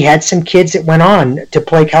 we had some kids that went on to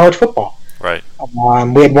play college football. Right.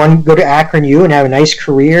 We had one go to Akron U and have a nice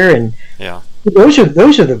career, and those are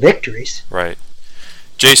the victories. Right.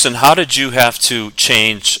 Jason, how did you have to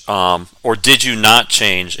change, or did you not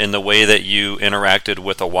change in the way that you interacted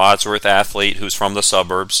with a Wadsworth athlete who's from the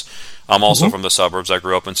suburbs? I'm also from the suburbs. I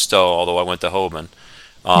grew up in Stowe, although I went to Hoban.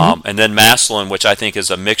 And then Massillon, which I think is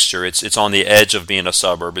a mixture. It's on the edge of being a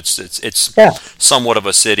suburb. It's somewhat of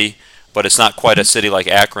a city, but it's not quite a city like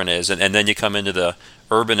Akron is. And then you come into the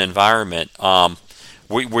urban environment.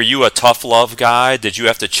 Were you a tough love guy? Did you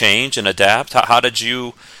have to change and adapt? How did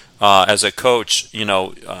you, as a coach,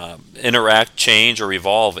 interact, change, or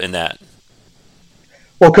evolve in that?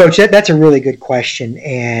 Well, Coach, that's a really good question.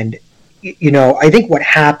 And, I think what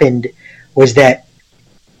happened was that,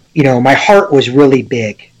 my heart was really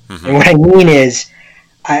big. Mm-hmm. And what I mean is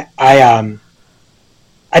I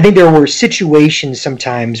think there were situations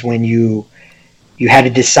sometimes when you had to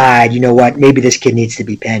decide, maybe this kid needs to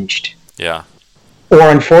be benched. Yeah. Or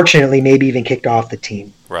unfortunately, maybe even kicked off the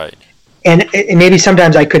team. Right. And maybe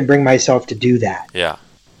sometimes I couldn't bring myself to do that. Yeah.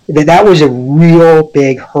 That was a real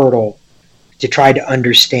big hurdle to try to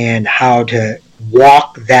understand how to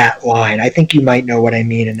walk that line. I think you might know what I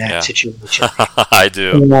mean in that situation. I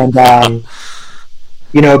do. And,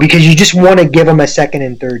 because you just want to give them a second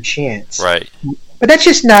and third chance. Right. But that's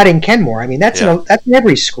just not in Kenmore. That's in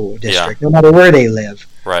every school district, no matter where they live.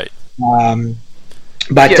 Right. I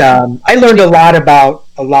learned a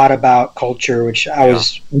lot about culture, which I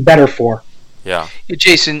was better for. Yeah.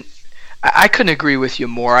 Jason, I couldn't agree with you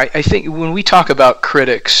more. I think when we talk about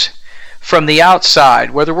critics from the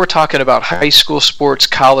outside, whether we're talking about high school sports,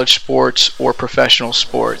 college sports, or professional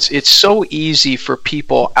sports, it's so easy for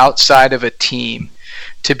people outside of a team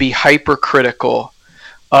to be hypercritical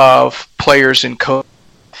of players and coaches.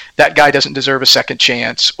 That guy doesn't deserve a second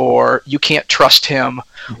chance, or you can't trust him,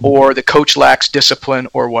 or the coach lacks discipline,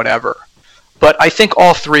 or whatever. But I think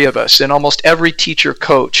all three of us and almost every teacher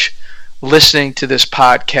coach listening to this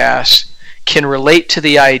podcast can relate to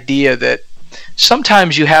the idea that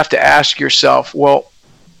sometimes you have to ask yourself, well,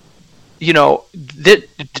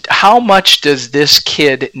 how much does this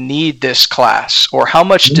kid need this class, or how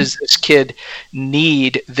much does this kid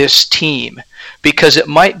need this team? Because it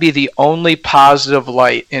might be the only positive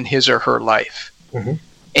light in his or her life. Mm-hmm.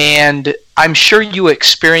 And I'm sure you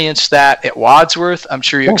experienced that at Wadsworth. I'm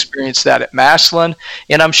sure you experienced that at Massillon.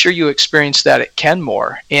 And I'm sure you experienced that at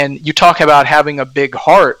Kenmore. And you talk about having a big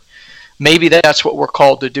heart. Maybe that's what we're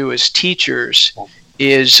called to do as teachers,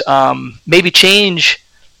 is maybe change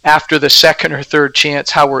after the second or third chance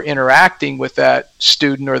how we're interacting with that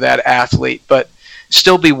student or that athlete, but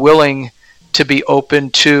still be willing to be open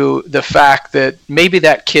to the fact that maybe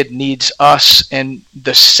that kid needs us and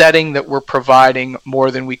the setting that we're providing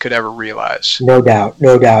more than we could ever realize. No doubt.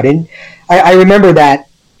 And I remember that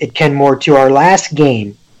at Kenmore too. Our last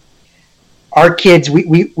game, our kids,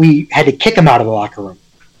 we had to kick them out of the locker room.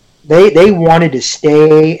 They wanted to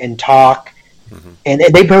stay and talk, and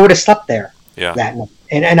they would have slept there that night.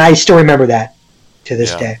 And I still remember that to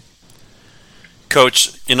this day.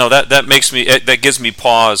 Coach, that gives me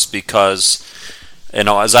pause, because,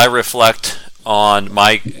 as I reflect on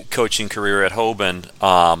my coaching career at Hoban,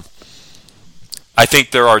 I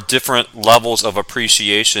think there are different levels of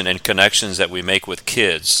appreciation and connections that we make with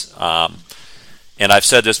kids. And I've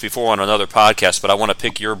said this before on another podcast, but I want to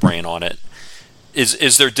pick your brain on it.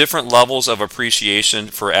 Is there different levels of appreciation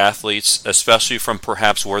for athletes, especially from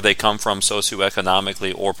perhaps where they come from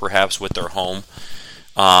socioeconomically, or perhaps with their home?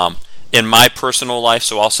 In my personal life,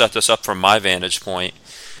 so I'll set this up from my vantage point,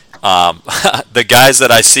 the guys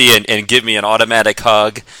that I see and give me an automatic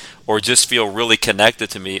hug or just feel really connected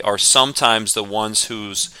to me are sometimes the ones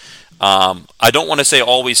whose, I don't want to say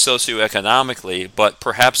always socioeconomically, but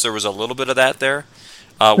perhaps there was a little bit of that there.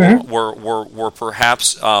 Were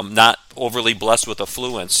perhaps not overly blessed with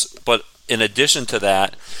affluence, but in addition to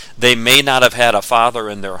that, they may not have had a father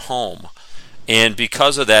in their home. And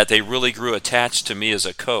because of that, they really grew attached to me as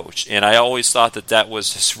a coach. And I always thought that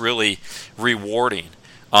was just really rewarding.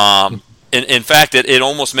 In fact, it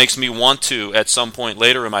almost makes me want to, at some point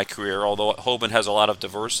later in my career, although Hoban has a lot of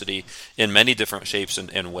diversity in many different shapes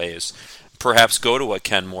and ways, perhaps go to a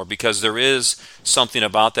Kenmore, because there is something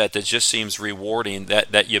about that just seems rewarding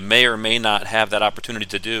that you may or may not have that opportunity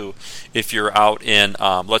to do if you're out in,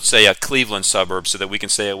 let's say, a Cleveland suburb, so that we can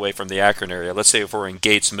stay away from the Akron area. Let's say if we're in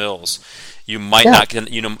Gates Mills, you might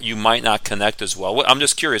not connect as well. I'm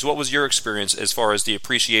just curious, what was your experience as far as the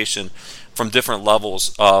appreciation from different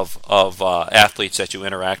levels of athletes that you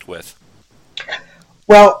interact with?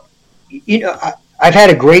 Well, I've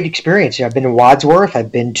had a great experience. I've been to Wadsworth,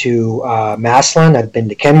 I've been to Massillon, I've been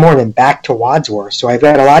to Kenmore, and then back to Wadsworth. So I've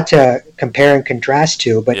got a lot to compare and contrast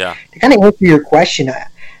to. But to kind of answer your question,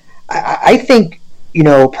 I think,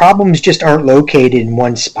 problems just aren't located in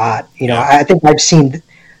one spot. I think I've seen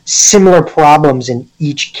similar problems in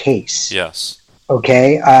each case. Yes.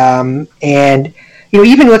 Okay. And,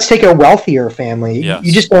 even let's take a wealthier family. Yes.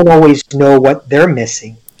 You just don't always know what they're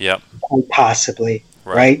missing. Yep. Possibly.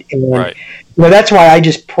 Right. And, that's why I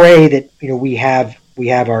just pray that, we have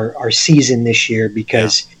our season this year,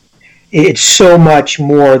 because it's so much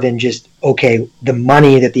more than just, the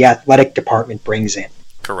money that the athletic department brings in.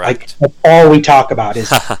 Correct. That's all we talk about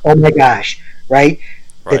is, oh my gosh, right?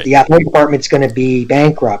 That the athletic department's going to be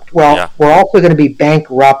bankrupt. Well, we're also going to be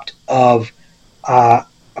bankrupt of a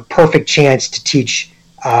perfect chance to teach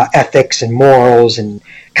ethics and morals and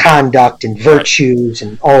conduct and virtues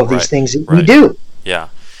and all of these things that we do. Yeah,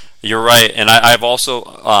 you're right. And I've also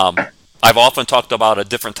I've often talked about a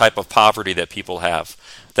different type of poverty that people have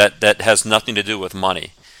that has nothing to do with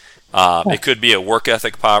money. It could be a work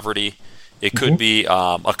ethic poverty. It could be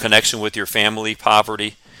a connection with your family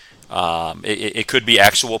poverty. It could be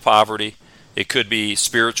actual poverty. It could be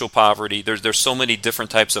spiritual poverty. There's so many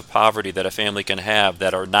different types of poverty that a family can have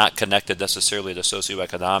that are not connected necessarily to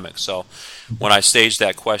socioeconomics. So when I staged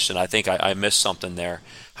that question, I think I missed something there.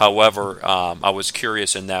 However, I was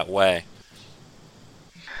curious in that way.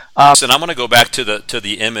 And I'm going to go back to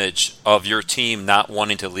the image of your team not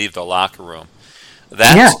wanting to leave the locker room.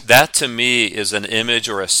 That to me is an image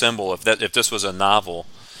or a symbol. If this was a novel,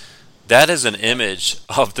 that is an image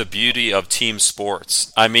of the beauty of team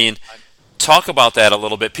sports. I mean, talk about that a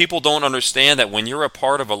little bit. People don't understand that when you're a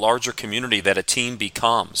part of a larger community that a team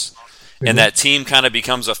becomes, and that team kind of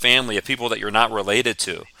becomes a family of people that you're not related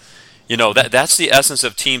to. That's the essence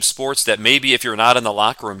of team sports that maybe if you're not in the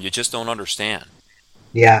locker room, you just don't understand.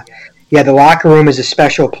 Yeah, the locker room is a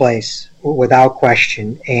special place, without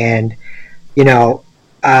question. And,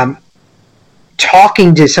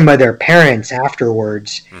 talking to some of their parents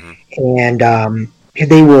afterwards, and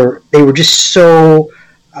they were just so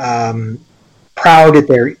proud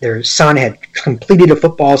that their son had completed a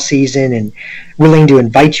football season and willing to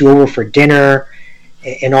invite you over for dinner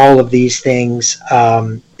and all of these things.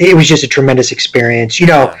 It was just a tremendous experience. You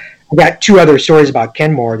know, I got two other stories about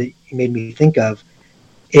Kenmore that made me think of.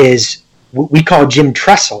 Is we called Jim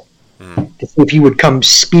Tressel to see if he would come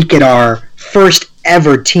speak at our first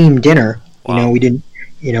ever team dinner. Wow. We don't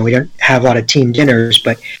have a lot of team dinners,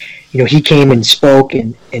 but he came and spoke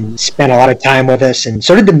and spent a lot of time with us, and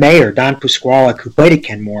so did the mayor, Don Pasquale, who played at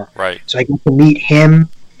Kenmore. Right. So I got to meet him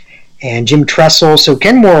and Jim Tressel. So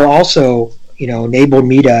Kenmore also, enabled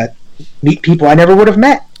me to meet people I never would have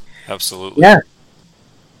met. Absolutely. Yeah.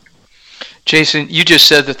 Jason, you just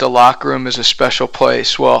said that the locker room is a special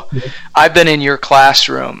place. Well, I've been in your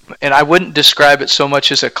classroom, and I wouldn't describe it so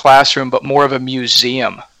much as a classroom, but more of a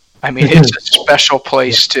museum. I mean, it's a special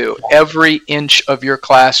place, too. Every inch of your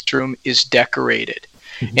classroom is decorated,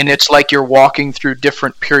 and it's like you're walking through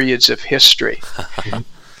different periods of history.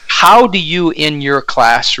 How do you, in your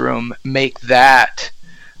classroom, make that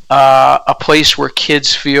a place where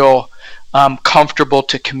kids feel comfortable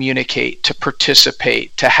to communicate, to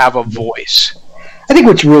participate, to have a voice? I think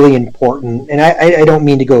what's really important, and I don't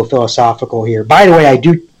mean to go philosophical here. By the way, I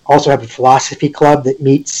do also have a philosophy club that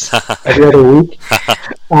meets every other week,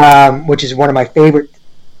 which is one of my favorite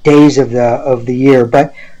days of the year,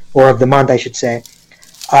 or of the month, I should say.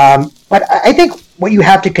 But I think what you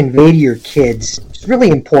have to convey to your kids, which is really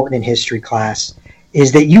important in history class,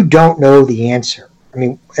 is that you don't know the answer. I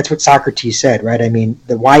mean, that's what Socrates said, right? I mean,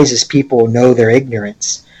 the wisest people know their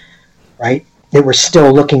ignorance, right? That we're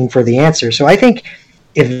still looking for the answer. So I think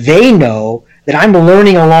if they know that I'm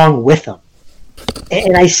learning along with them,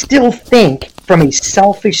 and I still think from a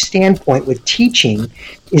selfish standpoint with teaching,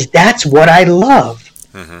 is that's what I love.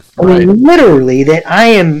 Mm-hmm. I mean, literally, that I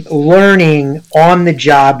am learning on the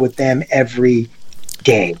job with them every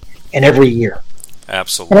day and every year.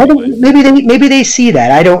 Absolutely. Maybe they see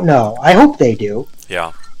that. I don't know. I hope they do.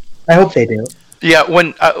 Yeah. I hope they do. Yeah.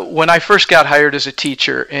 When I first got hired as a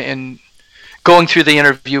teacher and going through the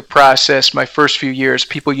interview process, my first few years,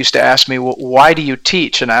 people used to ask me, "Well, why do you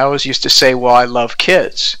teach?" And I always used to say, "Well, I love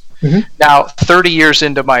kids." Mm-hmm. Now, 30 years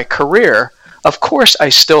into my career, of course, I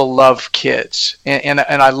still love kids, and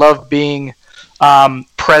I love being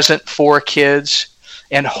present for kids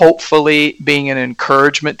and hopefully being an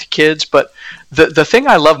encouragement to kids. But the thing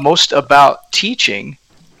I love most about teaching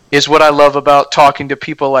is what I love about talking to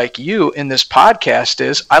people like you in this podcast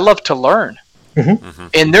is I love to learn. Mm-hmm. Mm-hmm.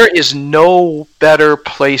 And there is no better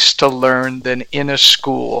place to learn than in a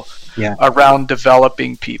school around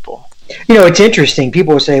developing people. It's interesting.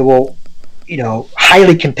 People will say, well,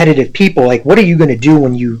 highly competitive people, like, what are you going to do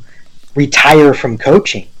when you retire from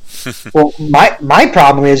coaching? Well, my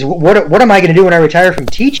problem is, what am I going to do when I retire from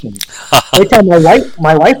teaching? I tell my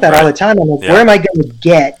wife that all the time. I'm like, where am I going to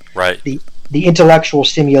get the intellectual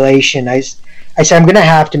stimulation? I say I'm going to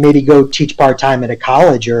have to maybe go teach part-time at a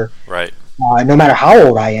college or no matter how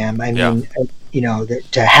old I am. I mean,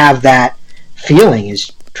 to have that feeling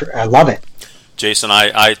I love it. Jason,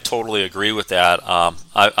 I totally agree with that.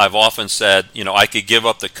 I've often said, I could give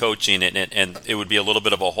up the coaching and it would be a little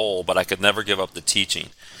bit of a hole, but I could never give up the teaching.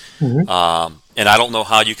 Mm-hmm. And I don't know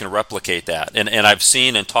how you can replicate that. And I've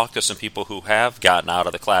seen and talked to some people who have gotten out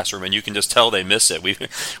of the classroom, and you can just tell they miss it.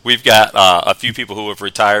 We've got a few people who have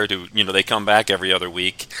retired who, they come back every other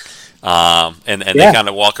week. And they kind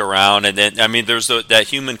of walk around, and then there's that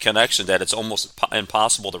human connection that it's almost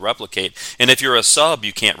impossible to replicate. And if you're a sub,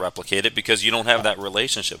 you can't replicate it because you don't have that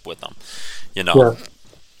relationship with them.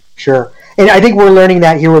 Sure. And I think we're learning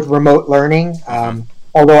that here with remote learning.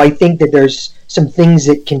 Although I think that there's some things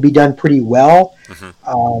that can be done pretty well.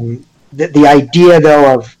 Mm-hmm. The idea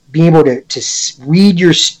though of being able to read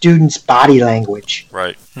your students' body language,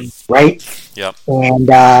 right? Yep.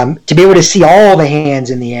 And to be able to see all the hands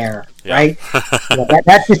in the air. Right?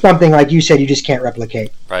 That's just something, like you said, you just can't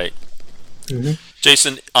replicate. Right. Mm-hmm.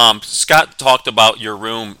 Jason, Scott talked about your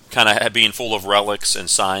room kind of being full of relics and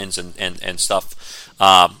signs and stuff.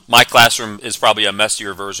 My classroom is probably a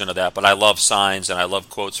messier version of that, but I love signs and I love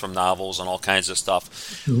quotes from novels and all kinds of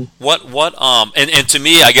stuff. Mm-hmm. And to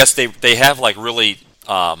me, I guess they have like really,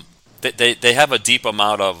 they have a deep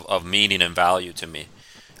amount of meaning and value to me.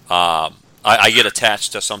 I get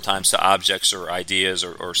attached sometimes to objects or ideas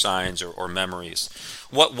or signs or memories.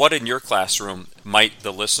 What in your classroom might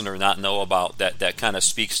the listener not know about that kind of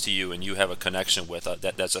speaks to you and you have a connection with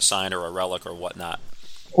that's a sign or a relic or whatnot?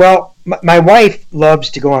 Well, my wife loves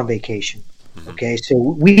to go on vacation. Mm-hmm. Okay, so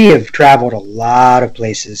we have traveled a lot of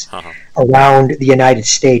places. Uh-huh. around the United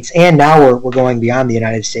States, and now we're going beyond the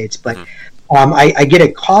United States. But I get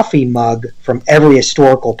a coffee mug from every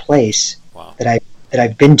historical place that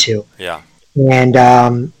I've been to. Yeah. And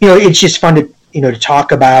it's just fun to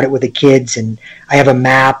talk about it with the kids, and I have a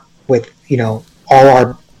map with all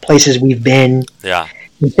our places we've been. Yeah.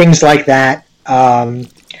 And things like that. But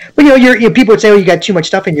people would say, "Oh, you got too much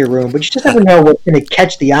stuff in your room," but you just never know what's going to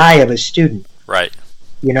catch the eye of a student. Right.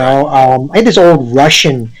 I had this old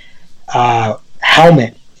Russian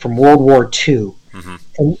helmet from World War II,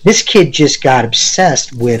 and this kid just got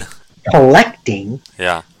obsessed with collecting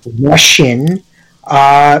Russian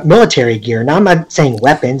military gear. Now, I'm not saying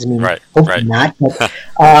weapons. I mean, hopefully not. But,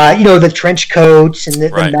 the trench coats and the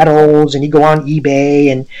medals, and you go on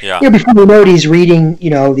eBay, and before you know it, he's reading,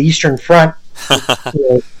 the Eastern Front,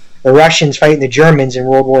 the Russians fighting the Germans in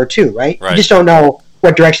World War II, right? You just don't know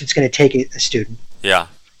what direction it's going to take a student. Yeah.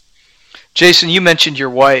 Jason, you mentioned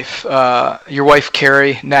your wife. Your wife,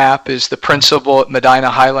 Carrie Knapp, is the principal at Medina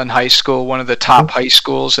Highland High School, one of the top high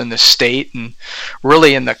schools in the state and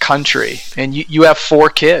really in the country. And you have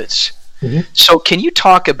 4 kids. So can you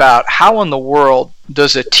talk about how in the world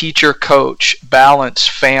does a teacher coach balance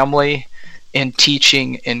family and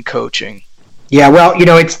teaching and coaching? Yeah, well,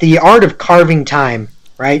 it's the art of carving time,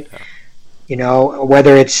 right?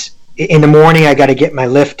 Whether it's in the morning, I got to get my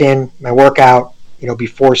lift in, my workout,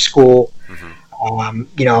 before school.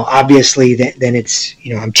 Obviously then it's,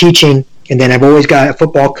 I'm teaching, and then I've always got a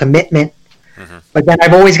football commitment, but then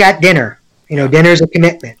I've always got dinner. Dinner's a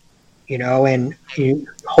commitment, and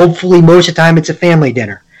hopefully most of the time it's a family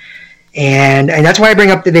dinner. And that's why I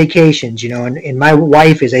bring up the vacations, and my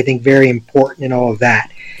wife is, I think, very important in all of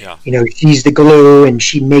that. Yeah. She's the glue, and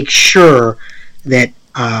she makes sure that,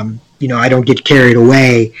 I don't get carried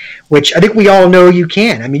away, which I think we all know you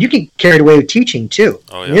can. I mean, you can get carried away with teaching too.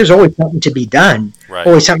 Oh, yeah. There's always something to be done,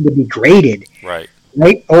 always something to be graded, right?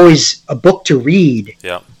 Always a book to read.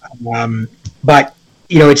 Yeah. But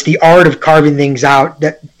it's the art of carving things out.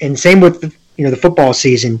 And same with the football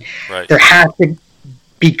season. Right. There has to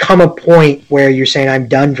become a point where you're saying, "I'm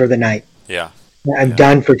done for the night." Yeah. I'm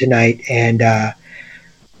done for tonight, and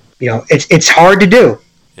it's hard to do.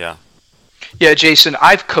 Yeah. Yeah, Jason,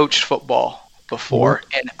 I've coached football before,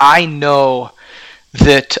 and I know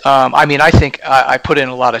that, I think I put in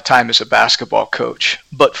a lot of time as a basketball coach,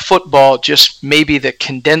 but football, just maybe the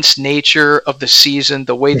condensed nature of the season,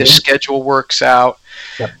 the way the schedule works out.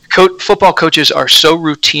 Yep. Football coaches are so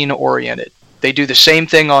routine-oriented. They do the same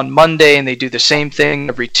thing on Monday, and they do the same thing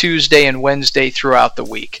every Tuesday and Wednesday throughout the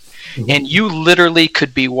week. And you literally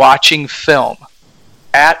could be watching film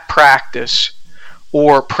at practice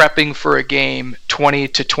or prepping for a game 20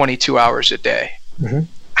 to 22 hours a day.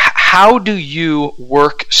 How do you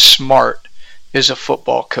work smart as a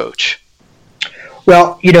football coach?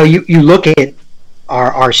 Well, you look at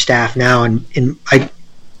our staff now, and I,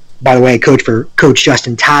 by the way, I coach for Coach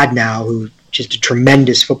Justin Todd now, who's just a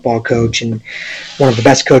tremendous football coach and one of the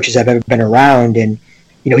best coaches I've ever been around. And,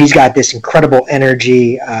 he's got this incredible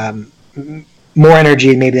energy, more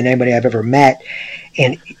energy maybe than anybody I've ever met.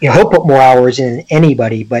 And he'll put more hours in than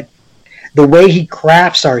anybody, but the way he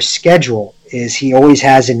crafts our schedule is he always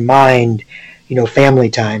has in mind, family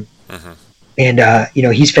time. And,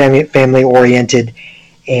 he's family oriented.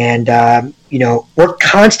 And, we're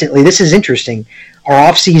constantly, this is interesting, our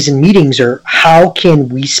off-season meetings are how can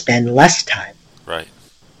we spend less time?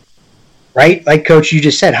 Right? Like, Coach, you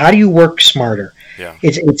just said, how do you work smarter? Yeah.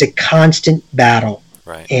 It's a constant battle.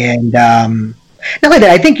 Right. And not only that,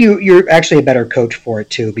 I think you're actually a better coach for it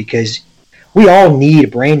too, because we all need a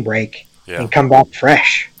brain break and come back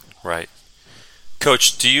fresh. Right.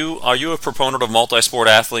 Coach, are you a proponent of multi-sport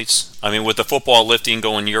athletes? I mean, with the football lifting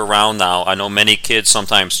going year-round now, I know many kids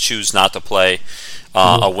sometimes choose not to play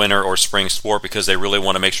a winter or spring sport because they really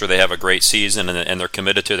want to make sure they have a great season and they're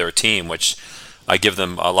committed to their team, which I give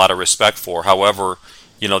them a lot of respect for. However,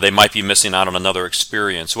 they might be missing out on another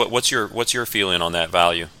experience. What's your feeling on that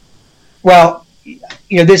value? Well,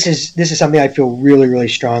 this is something I feel really, really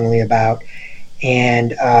strongly about,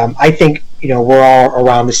 and I think we're all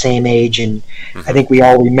around the same age, and I think we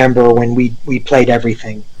all remember when we played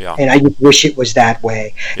everything. Yeah. And I just wish it was that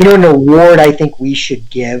way. Yeah. An award I think we should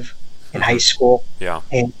give in high school. Yeah.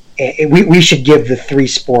 And we should give the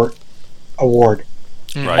 3-sport award.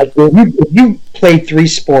 Right. Like, if you played 3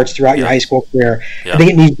 sports throughout your high school career, I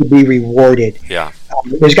think it needs to be rewarded. Yeah.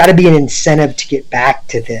 There's got to be an incentive to get back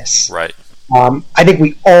to this. Right. I think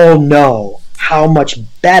we all know how much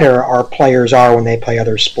better our players are when they play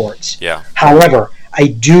other sports. Yeah. However, I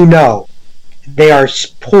do know they are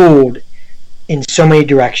pulled in so many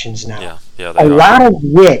directions now. Yeah. Yeah, a lot of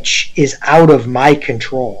which is out of my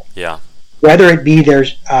control. Yeah. Whether it be their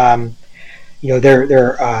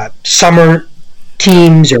summer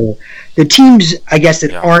teams or the teams, I guess,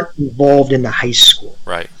 that aren't involved in the high school.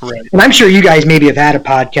 Right. And I'm sure you guys maybe have had a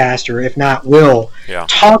podcast, or if not, will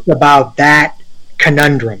talk about that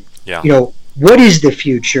conundrum. Yeah. What is the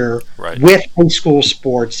future with high school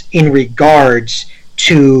sports in regards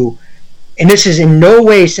to, and this is in no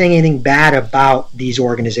way saying anything bad about these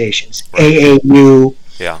organizations, AAU,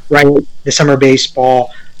 right, the summer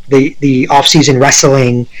baseball, the off-season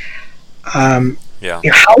wrestling. How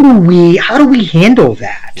do we handle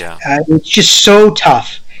that? It's just so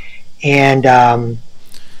tough, and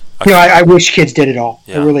I wish kids did it all.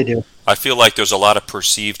 I really do. I feel like there's a lot of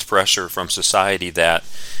perceived pressure from society that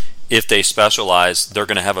if they specialize, they're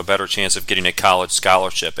going to have a better chance of getting a college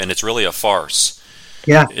scholarship, and it's really a farce.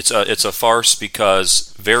 Yeah, it's a farce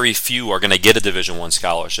because very few are going to get a Division I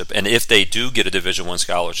scholarship, and if they do get a Division I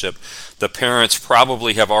scholarship, the parents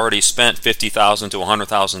probably have already spent $50,000 to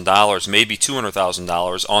 $100,000, maybe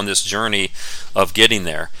 $200,000 on this journey of getting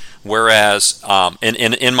there. Whereas,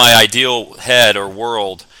 in my ideal head or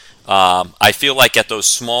world, I feel like at those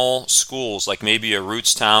small schools, like maybe a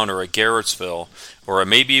Rootstown or a Garrettsville, or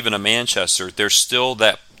maybe even a Manchester, there's still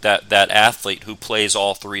that athlete who plays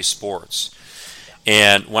all three sports.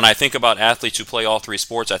 And when I think about athletes who play all three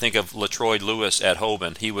sports, I think of Latroy Lewis at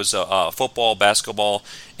Hoban. He was football, basketball,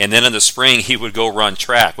 and then in the spring he would go run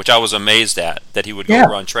track, which I was amazed at, that he would go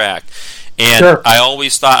run track. And I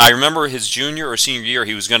always thought, I remember his junior or senior year,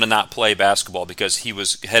 he was going to not play basketball because he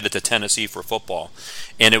was headed to Tennessee for football.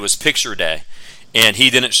 And it was picture day, and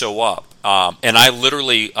he didn't show up. And I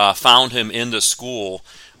literally found him in the school.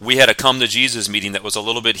 We had a come to Jesus meeting that was a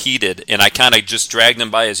little bit heated, and I kind of just dragged him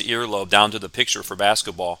by his earlobe down to the picture for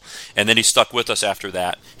basketball, and then he stuck with us after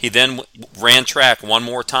that. He then ran track one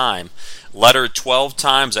more time, lettered 12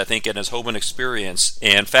 times, I think, in his Hoban experience,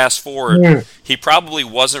 and fast forward, he probably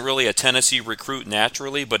wasn't really a Tennessee recruit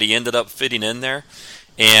naturally, but he ended up fitting in there,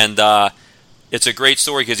 and it's a great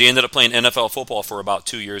story because he ended up playing NFL football for about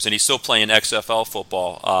 2 years, and he's still playing XFL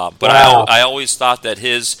football, but I always thought that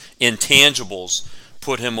his intangibles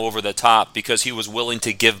put him over the top because he was willing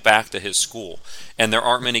to give back to his school, and there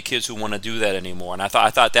aren't many kids who want to do that anymore. And I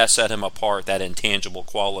thought that set him apart, that intangible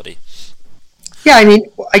quality. Yeah, I mean,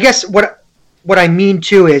 I guess what I mean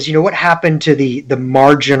too is, what happened to the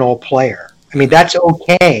marginal player? I mean, that's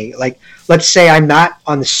okay. Like, let's say I'm not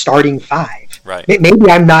on the starting five. Right. Maybe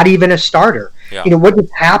I'm not even a starter. Yeah. What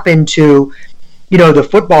just happened to, the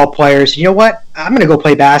football players? You know what? I'm going to go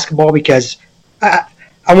play basketball because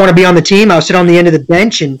I want to be on the team. I'll sit on the end of the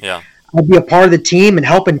bench and I'll be a part of the team and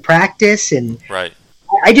help in practice. And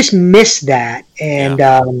I just miss that. And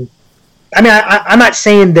I mean, I'm not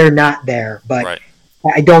saying they're not there, but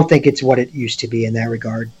I don't think it's what it used to be in that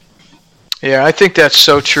regard. Yeah, I think that's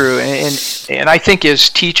so true. And I think as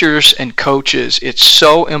teachers and coaches, it's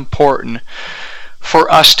so important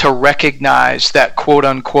for us to recognize that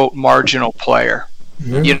quote-unquote marginal player.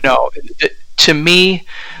 Mm-hmm. To me,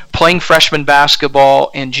 playing freshman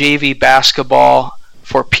basketball and JV basketball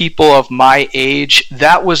for people of my age,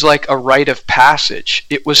 that was like a rite of passage.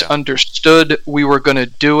 It was understood we were going to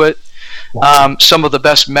do it. Some of the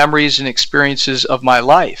best memories and experiences of my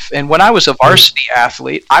life. And when I was a varsity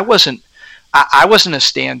athlete, I wasn't a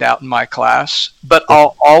standout in my class, but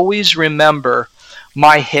I'll always remember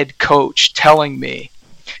my head coach telling me,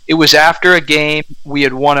 it was after a game. We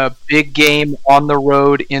had won a big game on the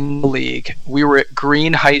road in the league. We were at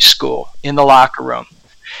Green High School in the locker room.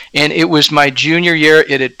 And it was my junior year.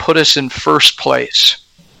 It had put us in first place.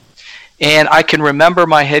 And I can remember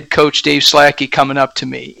my head coach, Dave Slacky, coming up to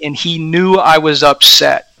me. And he knew I was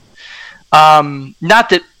upset. Not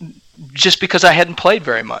that just because I hadn't played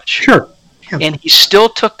very much. Sure. Yeah. And he still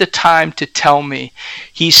took the time to tell me.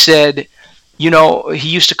 He said, he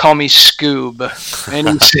used to call me Scoob, and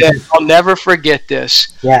he said, I'll never forget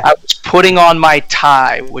this. Yeah. I was putting on my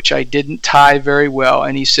tie, which I didn't tie very well,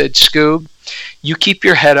 and he said, Scoob, you keep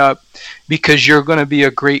your head up because you're going to be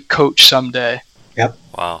a great coach someday. Yep.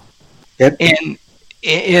 Wow. Yep.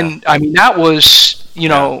 And I mean, that was,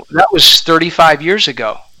 that was 35 years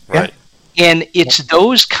ago. Right. And it's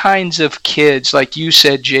those kinds of kids, like you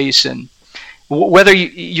said, Jason, whether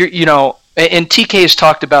and TK has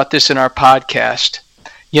talked about this in our podcast.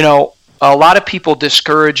 A lot of people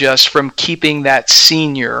discourage us from keeping that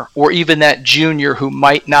senior or even that junior who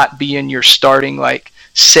might not be in your starting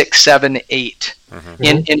 6, 7, 8.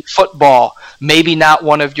 Mm-hmm. In football, maybe not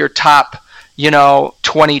one of your top,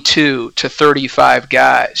 22 to 35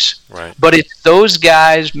 guys. Right. But it's those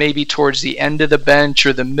guys maybe towards the end of the bench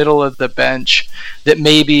or the middle of the bench that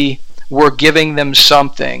maybe we're giving them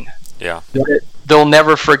something that they'll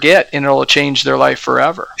never forget, and it'll change their life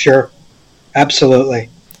forever. Sure. Absolutely.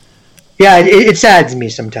 Yeah, it saddens me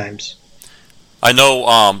sometimes. I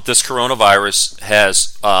know this coronavirus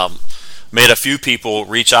has made a few people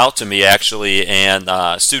reach out to me, actually, and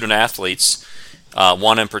student athletes,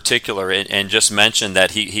 one in particular, and just mentioned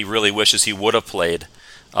that he really wishes he would have played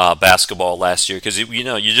basketball last year, because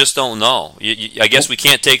you just don't know. I guess we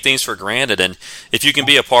can't take things for granted, and if you can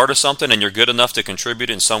be a part of something and you're good enough to contribute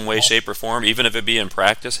in some way, shape, or form, even if it be in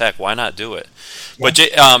practice, heck, why not do it? But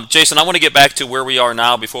Jason, I want to get back to where we are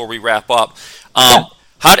now before we wrap up.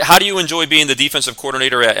 How do you enjoy being the defensive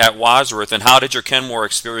coordinator at Wadsworth, and how did your Kenmore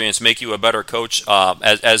experience make you a better coach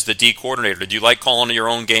as the D coordinator? Did you like calling your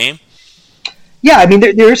own game? Yeah, I mean,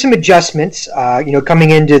 there are some adjustments, coming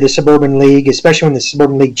into the Suburban League, especially when the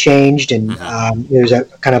Suburban League changed, and there's a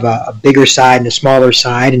kind of a bigger side and a smaller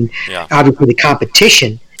side, and obviously the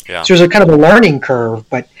competition. Yeah. So there's a kind of a learning curve.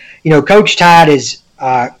 But, Coach Todd is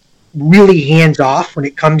really hands-off when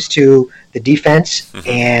it comes to the defense,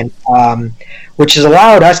 and which has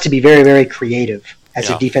allowed us to be very, very creative as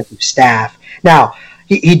a defensive staff. Now,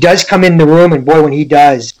 he does come in the room, and boy, when he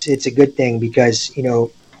does, it's a good thing, because,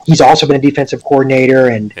 he's also been a defensive coordinator,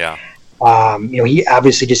 and he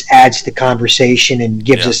obviously just adds to the conversation and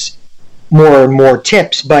gives us more and more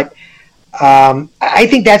tips. But I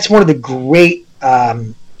think that's one of the great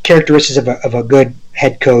characteristics of a good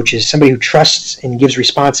head coach, is somebody who trusts and gives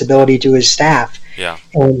responsibility to his staff. Yeah,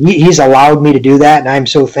 and he's allowed me to do that, and I'm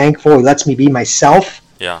so thankful. He lets me be myself.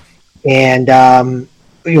 Yeah, and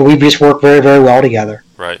we've just worked very, very well together.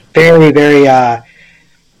 Right, very, very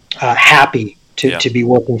happy to be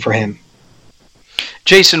working for him.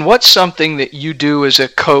 Jason, what's something that you do as a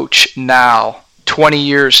coach now, 20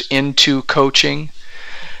 years into coaching,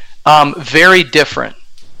 very different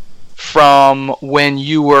from when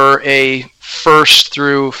you were a first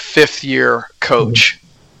through fifth year coach?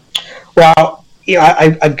 Well,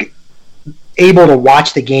 I'm able to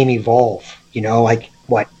watch the game evolve.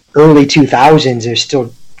 Early 2000s, there's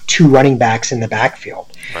still two running backs in the backfield.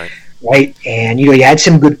 Right, and you had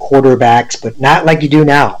some good quarterbacks, but not like you do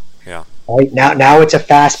now. Yeah. Right now it's a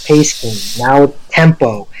fast-paced game. Now it's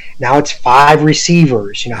tempo. Now it's 5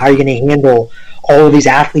 receivers. How are you going to handle all of these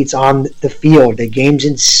athletes on the field? The game's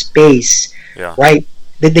in space. Yeah. Right.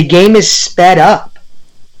 The game is sped up.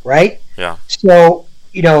 Right. Yeah. So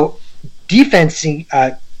defense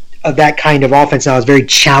of that kind of offense now is very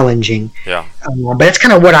challenging. Yeah. But that's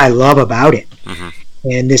kind of what I love about it. Mm-hmm.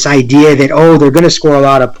 And this idea that, they're going to score a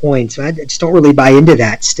lot of points. I just don't really buy into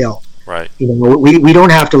that still. Right. We don't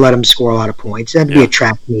have to let them score a lot of points. That'd be a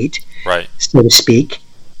track meet, right, so to speak.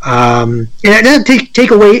 And it doesn't take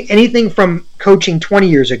away anything from coaching 20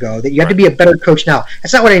 years ago, that you have to be a better coach now.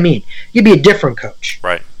 That's not what I mean. You'd be a different coach.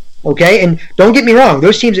 Right. Okay? And don't get me wrong.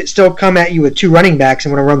 Those teams that still come at you with 2 running backs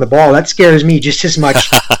and want to run the ball, that scares me just as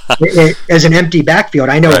much as an empty backfield.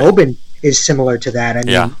 I know Oban is similar to that. I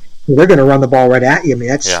mean, they're going to run the ball right at you. I mean,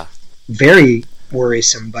 that's very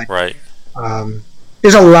worrisome. But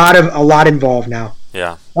there's a lot involved now.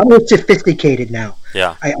 Yeah, a lot more sophisticated now.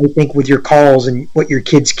 Yeah, I think with your calls and what your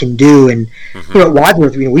kids can do, and at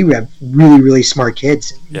Wadsworth, we have really, really smart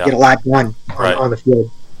kids. You get a lot done on the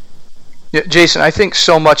field. Yeah, Jason, I think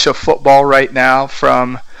so much of football right now,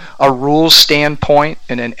 from a rules standpoint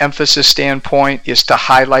and an emphasis standpoint, is to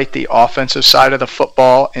highlight the offensive side of the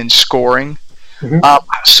football and scoring.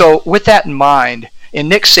 So with that in mind, and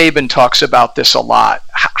Nick Saban talks about this a lot,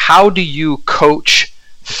 how do you coach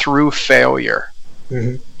through failure?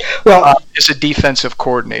 Well, as a defensive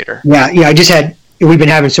coordinator? We've been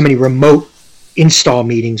having so many remote install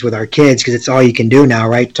meetings with our kids, because it's all you can do now,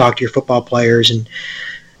 right? Talk to your football players and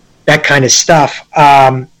that kind of stuff.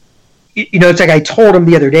 It's like I told him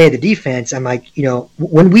the other day, the defense, I'm like,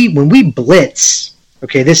 when we blitz,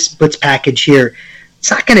 this blitz package here, it's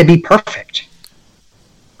not going to be perfect.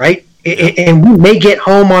 Right? And we may get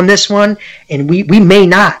home on this one, and we may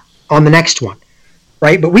not on the next one.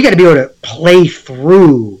 Right? But we got to be able to play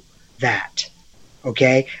through that.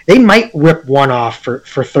 Okay? They might rip one off for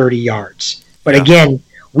 30 yards. But again,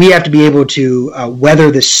 we have to be able to weather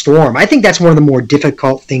the storm. I think that's one of the more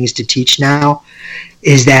difficult things to teach now,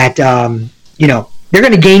 is that, they're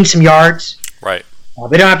going to gain some yards. Right.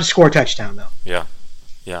 They don't have to score a touchdown, though. Yeah.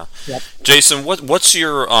 Yeah. Yep. Jason, what's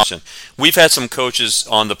your option? We've had some coaches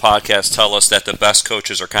on the podcast tell us that the best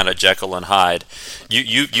coaches are kind of Jekyll and Hyde.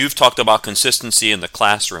 You've talked about consistency in the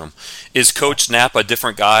classroom. Is Coach Knapp a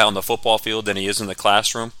different guy on the football field than he is in the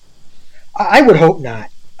classroom? I would hope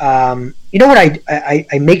not. You know what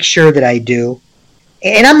I make sure that I do,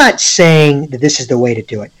 and I'm not saying that this is the way to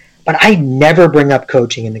do it, but I never bring up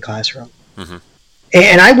coaching in the classroom. Mm-hmm.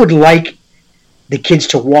 And I would like the kids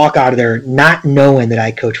to walk out of there not knowing that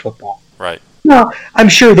I coach football. Right. Well, I'm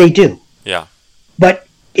sure they do. Yeah. But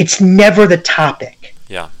it's never the topic.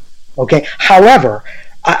 Yeah. Okay. However,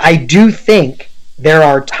 I do think there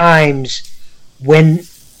are times when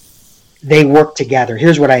they work together.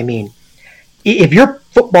 Here's what I mean. If your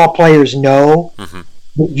football players know Mm-hmm.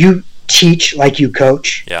 that you teach like you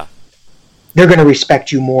coach, Yeah. they're going to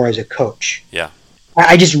respect you more as a coach. Yeah.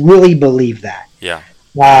 I just really believe that. Yeah.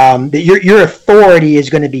 That your authority is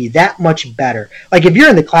going to be that much better. Like if you're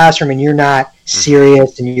in the classroom and you're not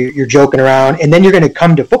serious and you're joking around, and then you're going to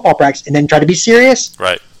come to football practice and then try to be serious.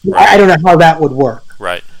 Right. I don't know how that would work.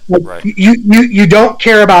 Right. Like, Right. You don't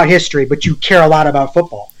care about history, but you care a lot about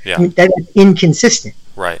football. Yeah. I mean, that's inconsistent,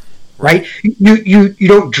 Right. right? You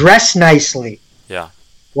don't dress nicely, Yeah.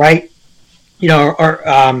 right?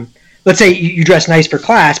 Or let's say you dress nice for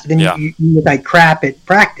class, but then Yeah. you look like crap at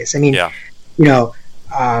practice. I mean, Yeah.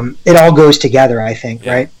 It all goes together, I think,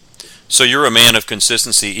 Yeah. right? So you're a man of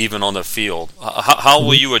consistency even on the field. How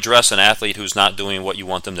will you address an athlete who's not doing what you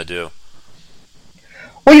want them to do?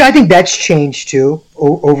 Well, I think that's changed too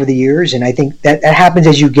over the years, and I think that happens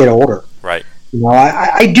as you get older. Right.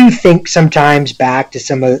 I do think sometimes back to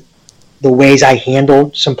some of the ways I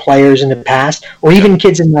handled some players in the past, or even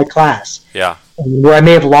kids in my class, Yeah. where I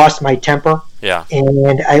may have lost my temper, Yeah.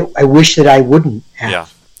 and I wish that I wouldn't have. Yeah.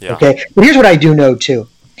 Yeah. Okay, but here's what I do know too,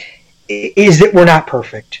 is that we're not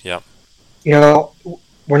perfect. Yep.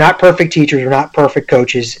 We're not perfect teachers, we're not perfect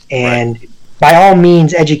coaches, and by all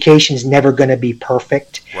means, education is never going to be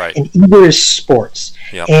perfect, Right. and either is sports.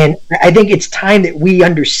 Yep. And I think it's time that we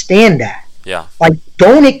understand that. Yeah. Like,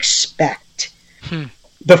 don't expect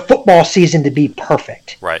the football season to be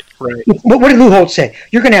perfect. Right. What did Lou Holt say?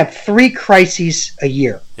 You're going to have 3 crises a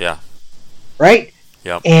year, Yeah. right?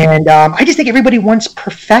 Yep. And I just think everybody wants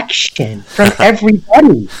perfection from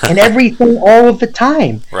everybody and everything all of the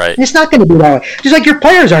time. Right. And it's not going to be that way. Just like your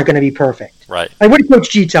players aren't going to be perfect. Right. Like, what did Coach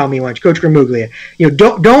G tell me once, Coach Gramuglia?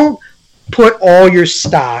 Don't put all your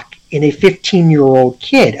stock in a 15-year-old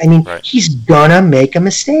kid. I mean, Right. he's going to make a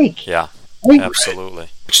mistake. Yeah. Right? Absolutely.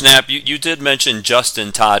 Snap, you did mention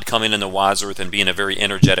Justin Todd coming into Wadsworth and being a very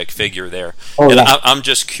energetic figure there. Oh, and yeah. I'm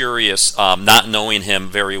just curious, not knowing him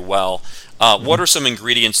very well, what are some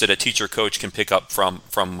ingredients that a teacher coach can pick up from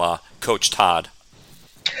Coach Todd?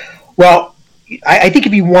 Well, I think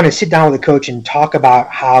if you want to sit down with a coach and talk about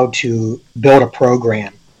how to build a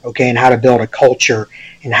program, okay, and how to build a culture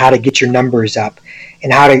and how to get your numbers up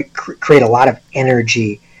and how to create a lot of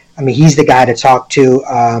energy, I mean, he's the guy to talk to.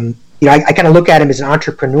 I kind of look at him as an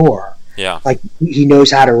entrepreneur. Yeah. Like, he knows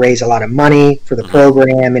how to raise a lot of money for the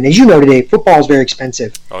program. And as you know today, football is very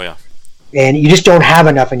expensive. Oh, yeah. And you just don't have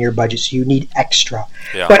enough in your budget, so you need extra.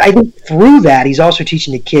 Yeah. But I think through that, he's also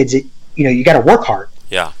teaching the kids that, you got to work hard.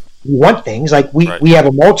 Yeah. You want things. Like, we have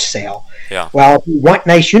a mulch sale. Yeah. Well, if you want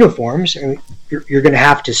nice uniforms, you're going to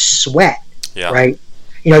have to sweat, Yeah. right?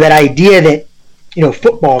 That idea that,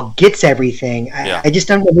 football gets everything. Yeah. I just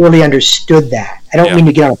never really understood that. I don't Yeah. mean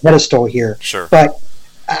to get on a pedestal here. Sure. But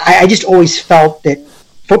I just always felt that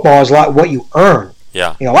football is a lot what you earn.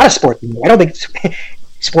 Yeah. A lot of sports. I don't think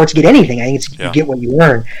sports get anything. I think it's Yeah. you get what you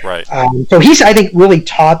earn. Right. So he's, I think, really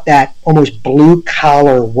taught that almost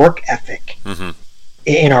blue-collar work ethic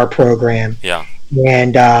in our program. Yeah.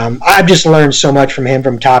 And I've just learned so much from him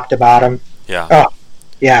from top to bottom. Yeah. Oh,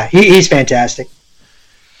 yeah, he's fantastic.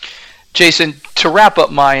 Jason, to wrap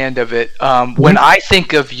up my end of it, when I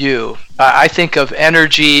think of you, I think of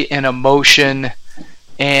energy and emotion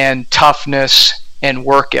and toughness and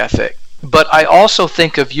work ethic. But I also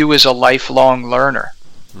think of you as a lifelong learner.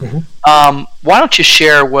 Why don't you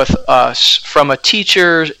share with us, from a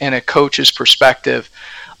teacher and a coach's perspective,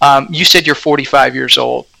 you said you're 45 years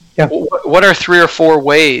old. Yeah. What are 3 or 4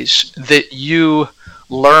 ways that you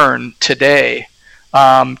learn today,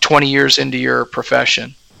 20 years into your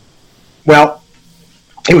profession? Well,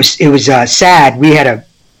 it was sad. We had a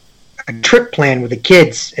trip planned with the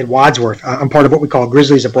kids at Wadsworth. I'm part of what we call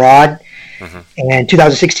Grizzlies Abroad. And in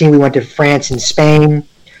 2016, we went to France and Spain.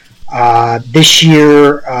 This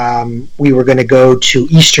year, we were going to go to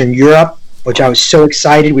Eastern Europe, which I was so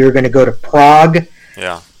excited. We were going to go to Prague,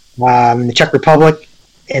 Yeah. the Czech Republic,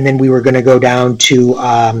 and then we were going to go down to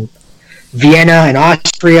Vienna and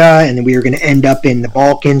Austria, and then we were going to end up in the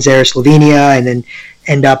Balkans there, Slovenia, and then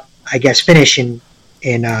end up, I guess, finish in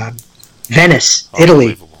Venice,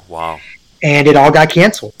 Italy. Unbelievable. Wow. And it all got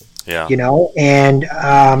canceled. Yeah. And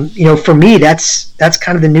for me, that's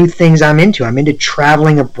kind of the new things I'm into. I'm into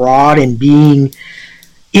traveling abroad and being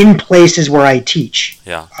in places where I teach.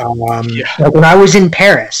 Yeah. Like when I was in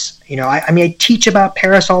Paris, I teach about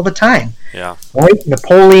Paris all the time. Yeah. Right?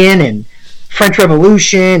 Napoleon and French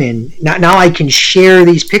Revolution, and now I can share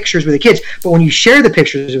these pictures with the kids. But when you share the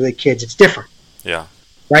pictures with the kids, it's different. Yeah.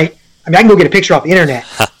 Right? I mean, I can go get a picture off the internet,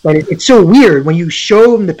 but it's so weird when you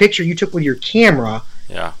show them the picture you took with your camera.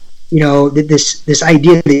 Yeah. This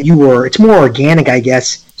idea that it's more organic, I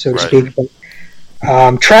guess, so to speak. But,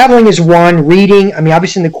 traveling is one. Reading, I mean,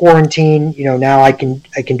 obviously in the quarantine, now I can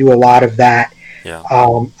do a lot of that. Yeah.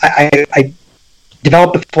 I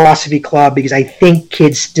developed the philosophy club because I think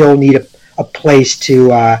kids still need a place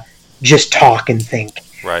to just talk and think.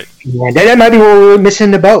 Right. And that might be where we're missing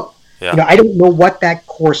the boat. Yeah. I don't know what that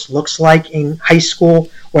course looks like in high school,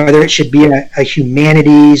 whether it should be a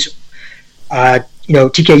humanities.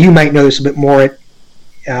 TK, you might know this a bit more at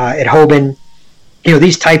Hoban.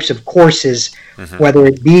 These types of courses, whether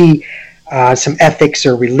it be some ethics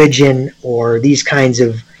or religion or these kinds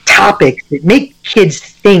of topics that make kids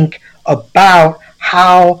think about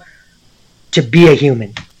how to be a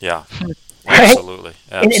human. Yeah. Right? Absolutely.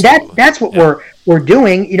 And that's what we're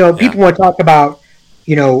doing. People want to talk about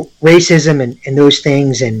racism and those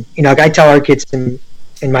things, and I tell our kids in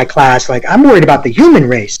my class, like, I'm worried about the human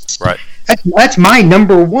race. Right. That's my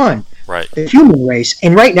number one. Right. The human race.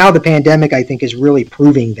 And right now the pandemic, I think, is really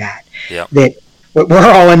proving that. Yeah. That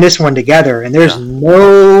we're all in this one together, and there's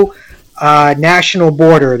no national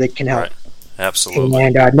border that can help. Right. Absolutely.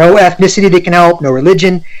 And no ethnicity that can help, no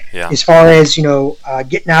religion. Yeah. As far as,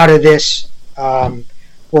 getting out of this,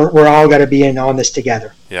 we're all got to be in on this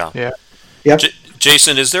together. Yeah. Yeah. Yep.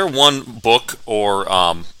 Jason, is there one book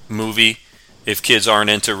or movie, if kids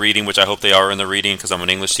aren't into reading, which I hope they are in the reading because I'm an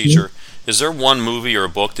English teacher, is there one movie or a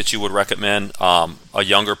book that you would recommend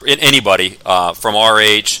anybody from our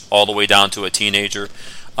age all the way down to a teenager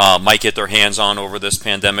might get their hands on over this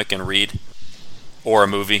pandemic and read? Or a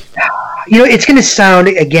movie? It's going to sound,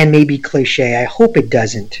 again, maybe cliche. I hope it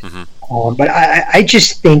doesn't. But I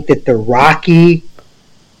just think that the Rocky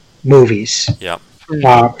movies,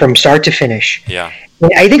 from start to finish,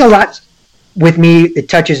 I think a lot with me that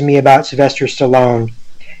touches me about Sylvester Stallone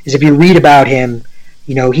is if you read about him,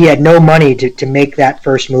 he had no money to make that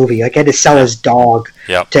first movie. Like, he had to sell his dog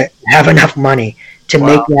to have enough money to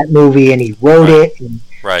make that movie, and he wrote it, and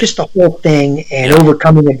just the whole thing, and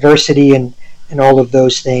overcoming adversity and all of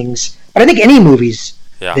those things. But I think any movies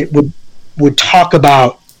that would talk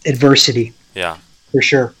about adversity. Yeah. For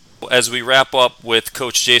sure. As we wrap up with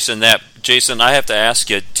Coach Jason Knapp, Jason, I have to ask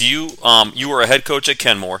you, do you were a head coach at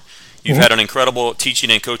Kenmore. You've had an incredible teaching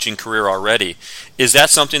and coaching career already. Is that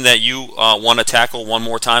something that you want to tackle one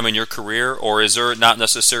more time in your career, or is there not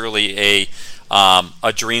necessarily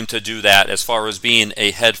a dream to do that as far as being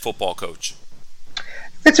a head football coach?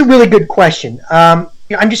 That's a really good question.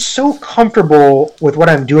 I'm just so comfortable with what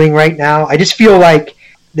I'm doing right now. I just feel like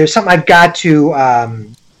there's something I've got to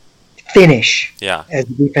finish as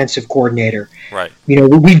a defensive coordinator. Right.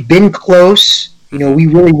 We've been close. We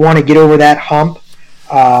really want to get over that hump.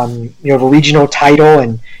 Of a regional title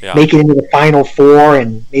and make it into the Final Four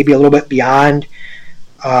and maybe a little bit beyond.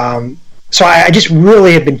 So I just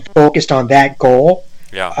really have been focused on that goal.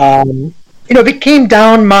 Yeah. If it came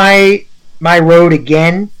down my road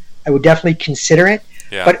again, I would definitely consider it.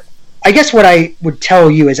 Yeah. But I guess what I would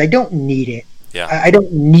tell you is I don't need it. Yeah. I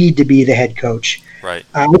don't need to be the head coach. Right.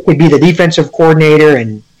 I could be the defensive coordinator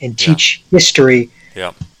and teach history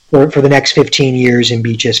for the next 15 years and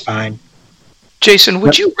be just fine. Jason,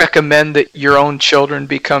 would you recommend that your own children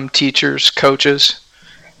become teachers, coaches?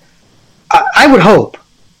 I would hope,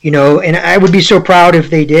 and I would be so proud if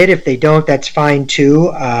they did. If they don't, that's fine too.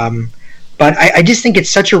 But I just think it's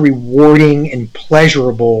such a rewarding and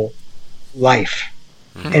pleasurable life.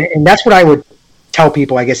 And that's what I would tell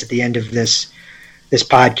people, I guess, at the end of this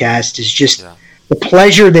podcast is just the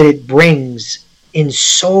pleasure that it brings in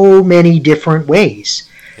so many different ways.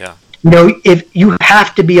 If you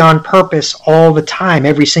have to be on purpose all the time,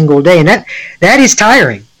 every single day, and that is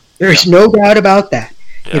tiring. There's no doubt about that.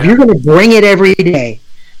 Yeah. If you're going to bring it every day,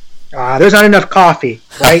 there's not enough coffee,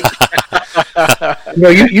 right?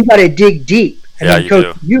 You got to dig deep. And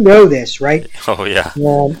Coach, you know this, right? Oh, yeah.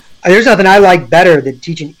 There's nothing I like better than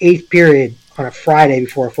teaching 8th period on a Friday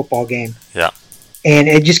before a football game. Yeah. And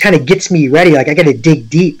it just kind of gets me ready. Like, I got to dig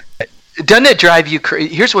deep. Doesn't it drive you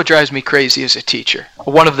crazy? Here's what drives me crazy as a teacher.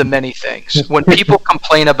 One of the many things. When people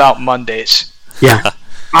complain about Mondays. Yeah.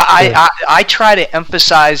 I try to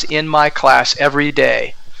emphasize in my class every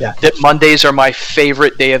day that Mondays are my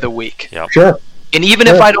favorite day of the week. Yep. Sure. And even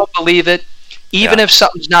if I don't believe it, Even if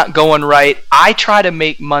something's not going right, I try to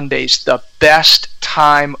make Mondays the best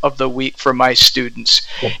time of the week for my students.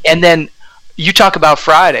 And then you talk about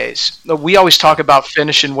Fridays. We always talk about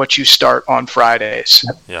finishing what you start on Fridays.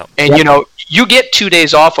 And, you get 2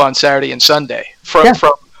 days off on Saturday and Sunday from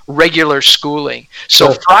regular schooling.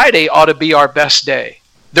 So Friday ought to be our best day.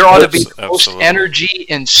 There ought to be the most energy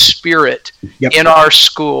and spirit in our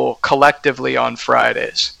school collectively on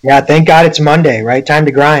Fridays. Yeah, thank God it's Monday, right? Time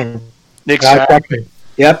to grind. Exactly.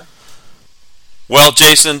 Yep. Well,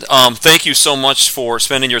 Jason, thank you so much for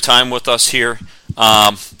spending your time with us here.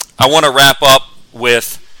 I want to wrap up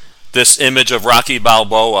with this image of Rocky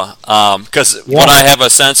Balboa, because what I have a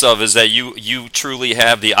sense of is that you truly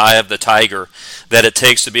have the eye of the tiger that it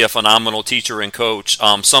takes to be a phenomenal teacher and coach.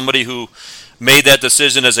 Somebody who made that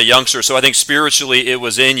decision as a youngster. So I think spiritually it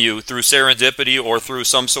was in you through serendipity or through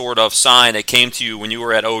some sort of sign that came to you when you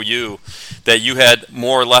were at OU that you had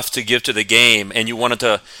more left to give to the game, and you wanted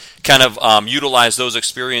to kind of utilize those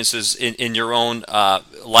experiences in your own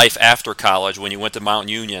life after college when you went to Mount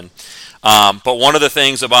Union. But one of the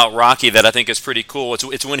things about Rocky that I think is pretty cool,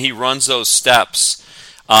 it's when he runs those steps,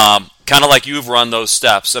 kind of like you've run those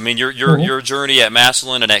steps. I mean, your journey at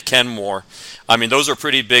Massillon and at Kenmore, I mean, those are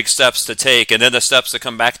pretty big steps to take, and then the steps to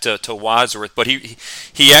come back to Wadsworth. But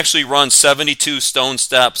he actually runs 72 stone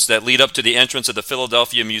steps that lead up to the entrance of the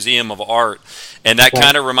Philadelphia Museum of Art, and that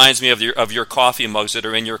kind of reminds me of your coffee mugs that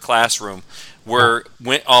are in your classroom, where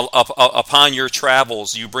upon your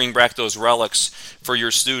travels you bring back those relics for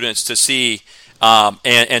your students to see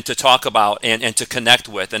and to talk about and to connect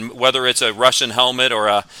with. And whether it's a Russian helmet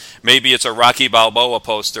or maybe it's a Rocky Balboa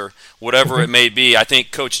poster, whatever it may be, I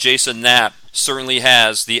think Coach Jason Knapp certainly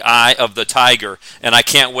has the eye of the tiger, and I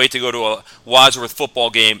can't wait to go to a Wadsworth football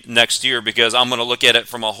game next year because I'm going to look at it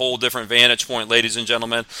from a whole different vantage point, ladies and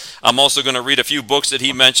gentlemen. I'm also going to read a few books that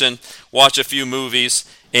he mentioned, watch a few movies,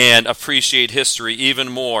 and appreciate history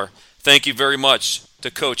even more. Thank you very much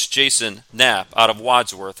to Coach Jason Knapp out of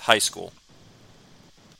Wadsworth High School.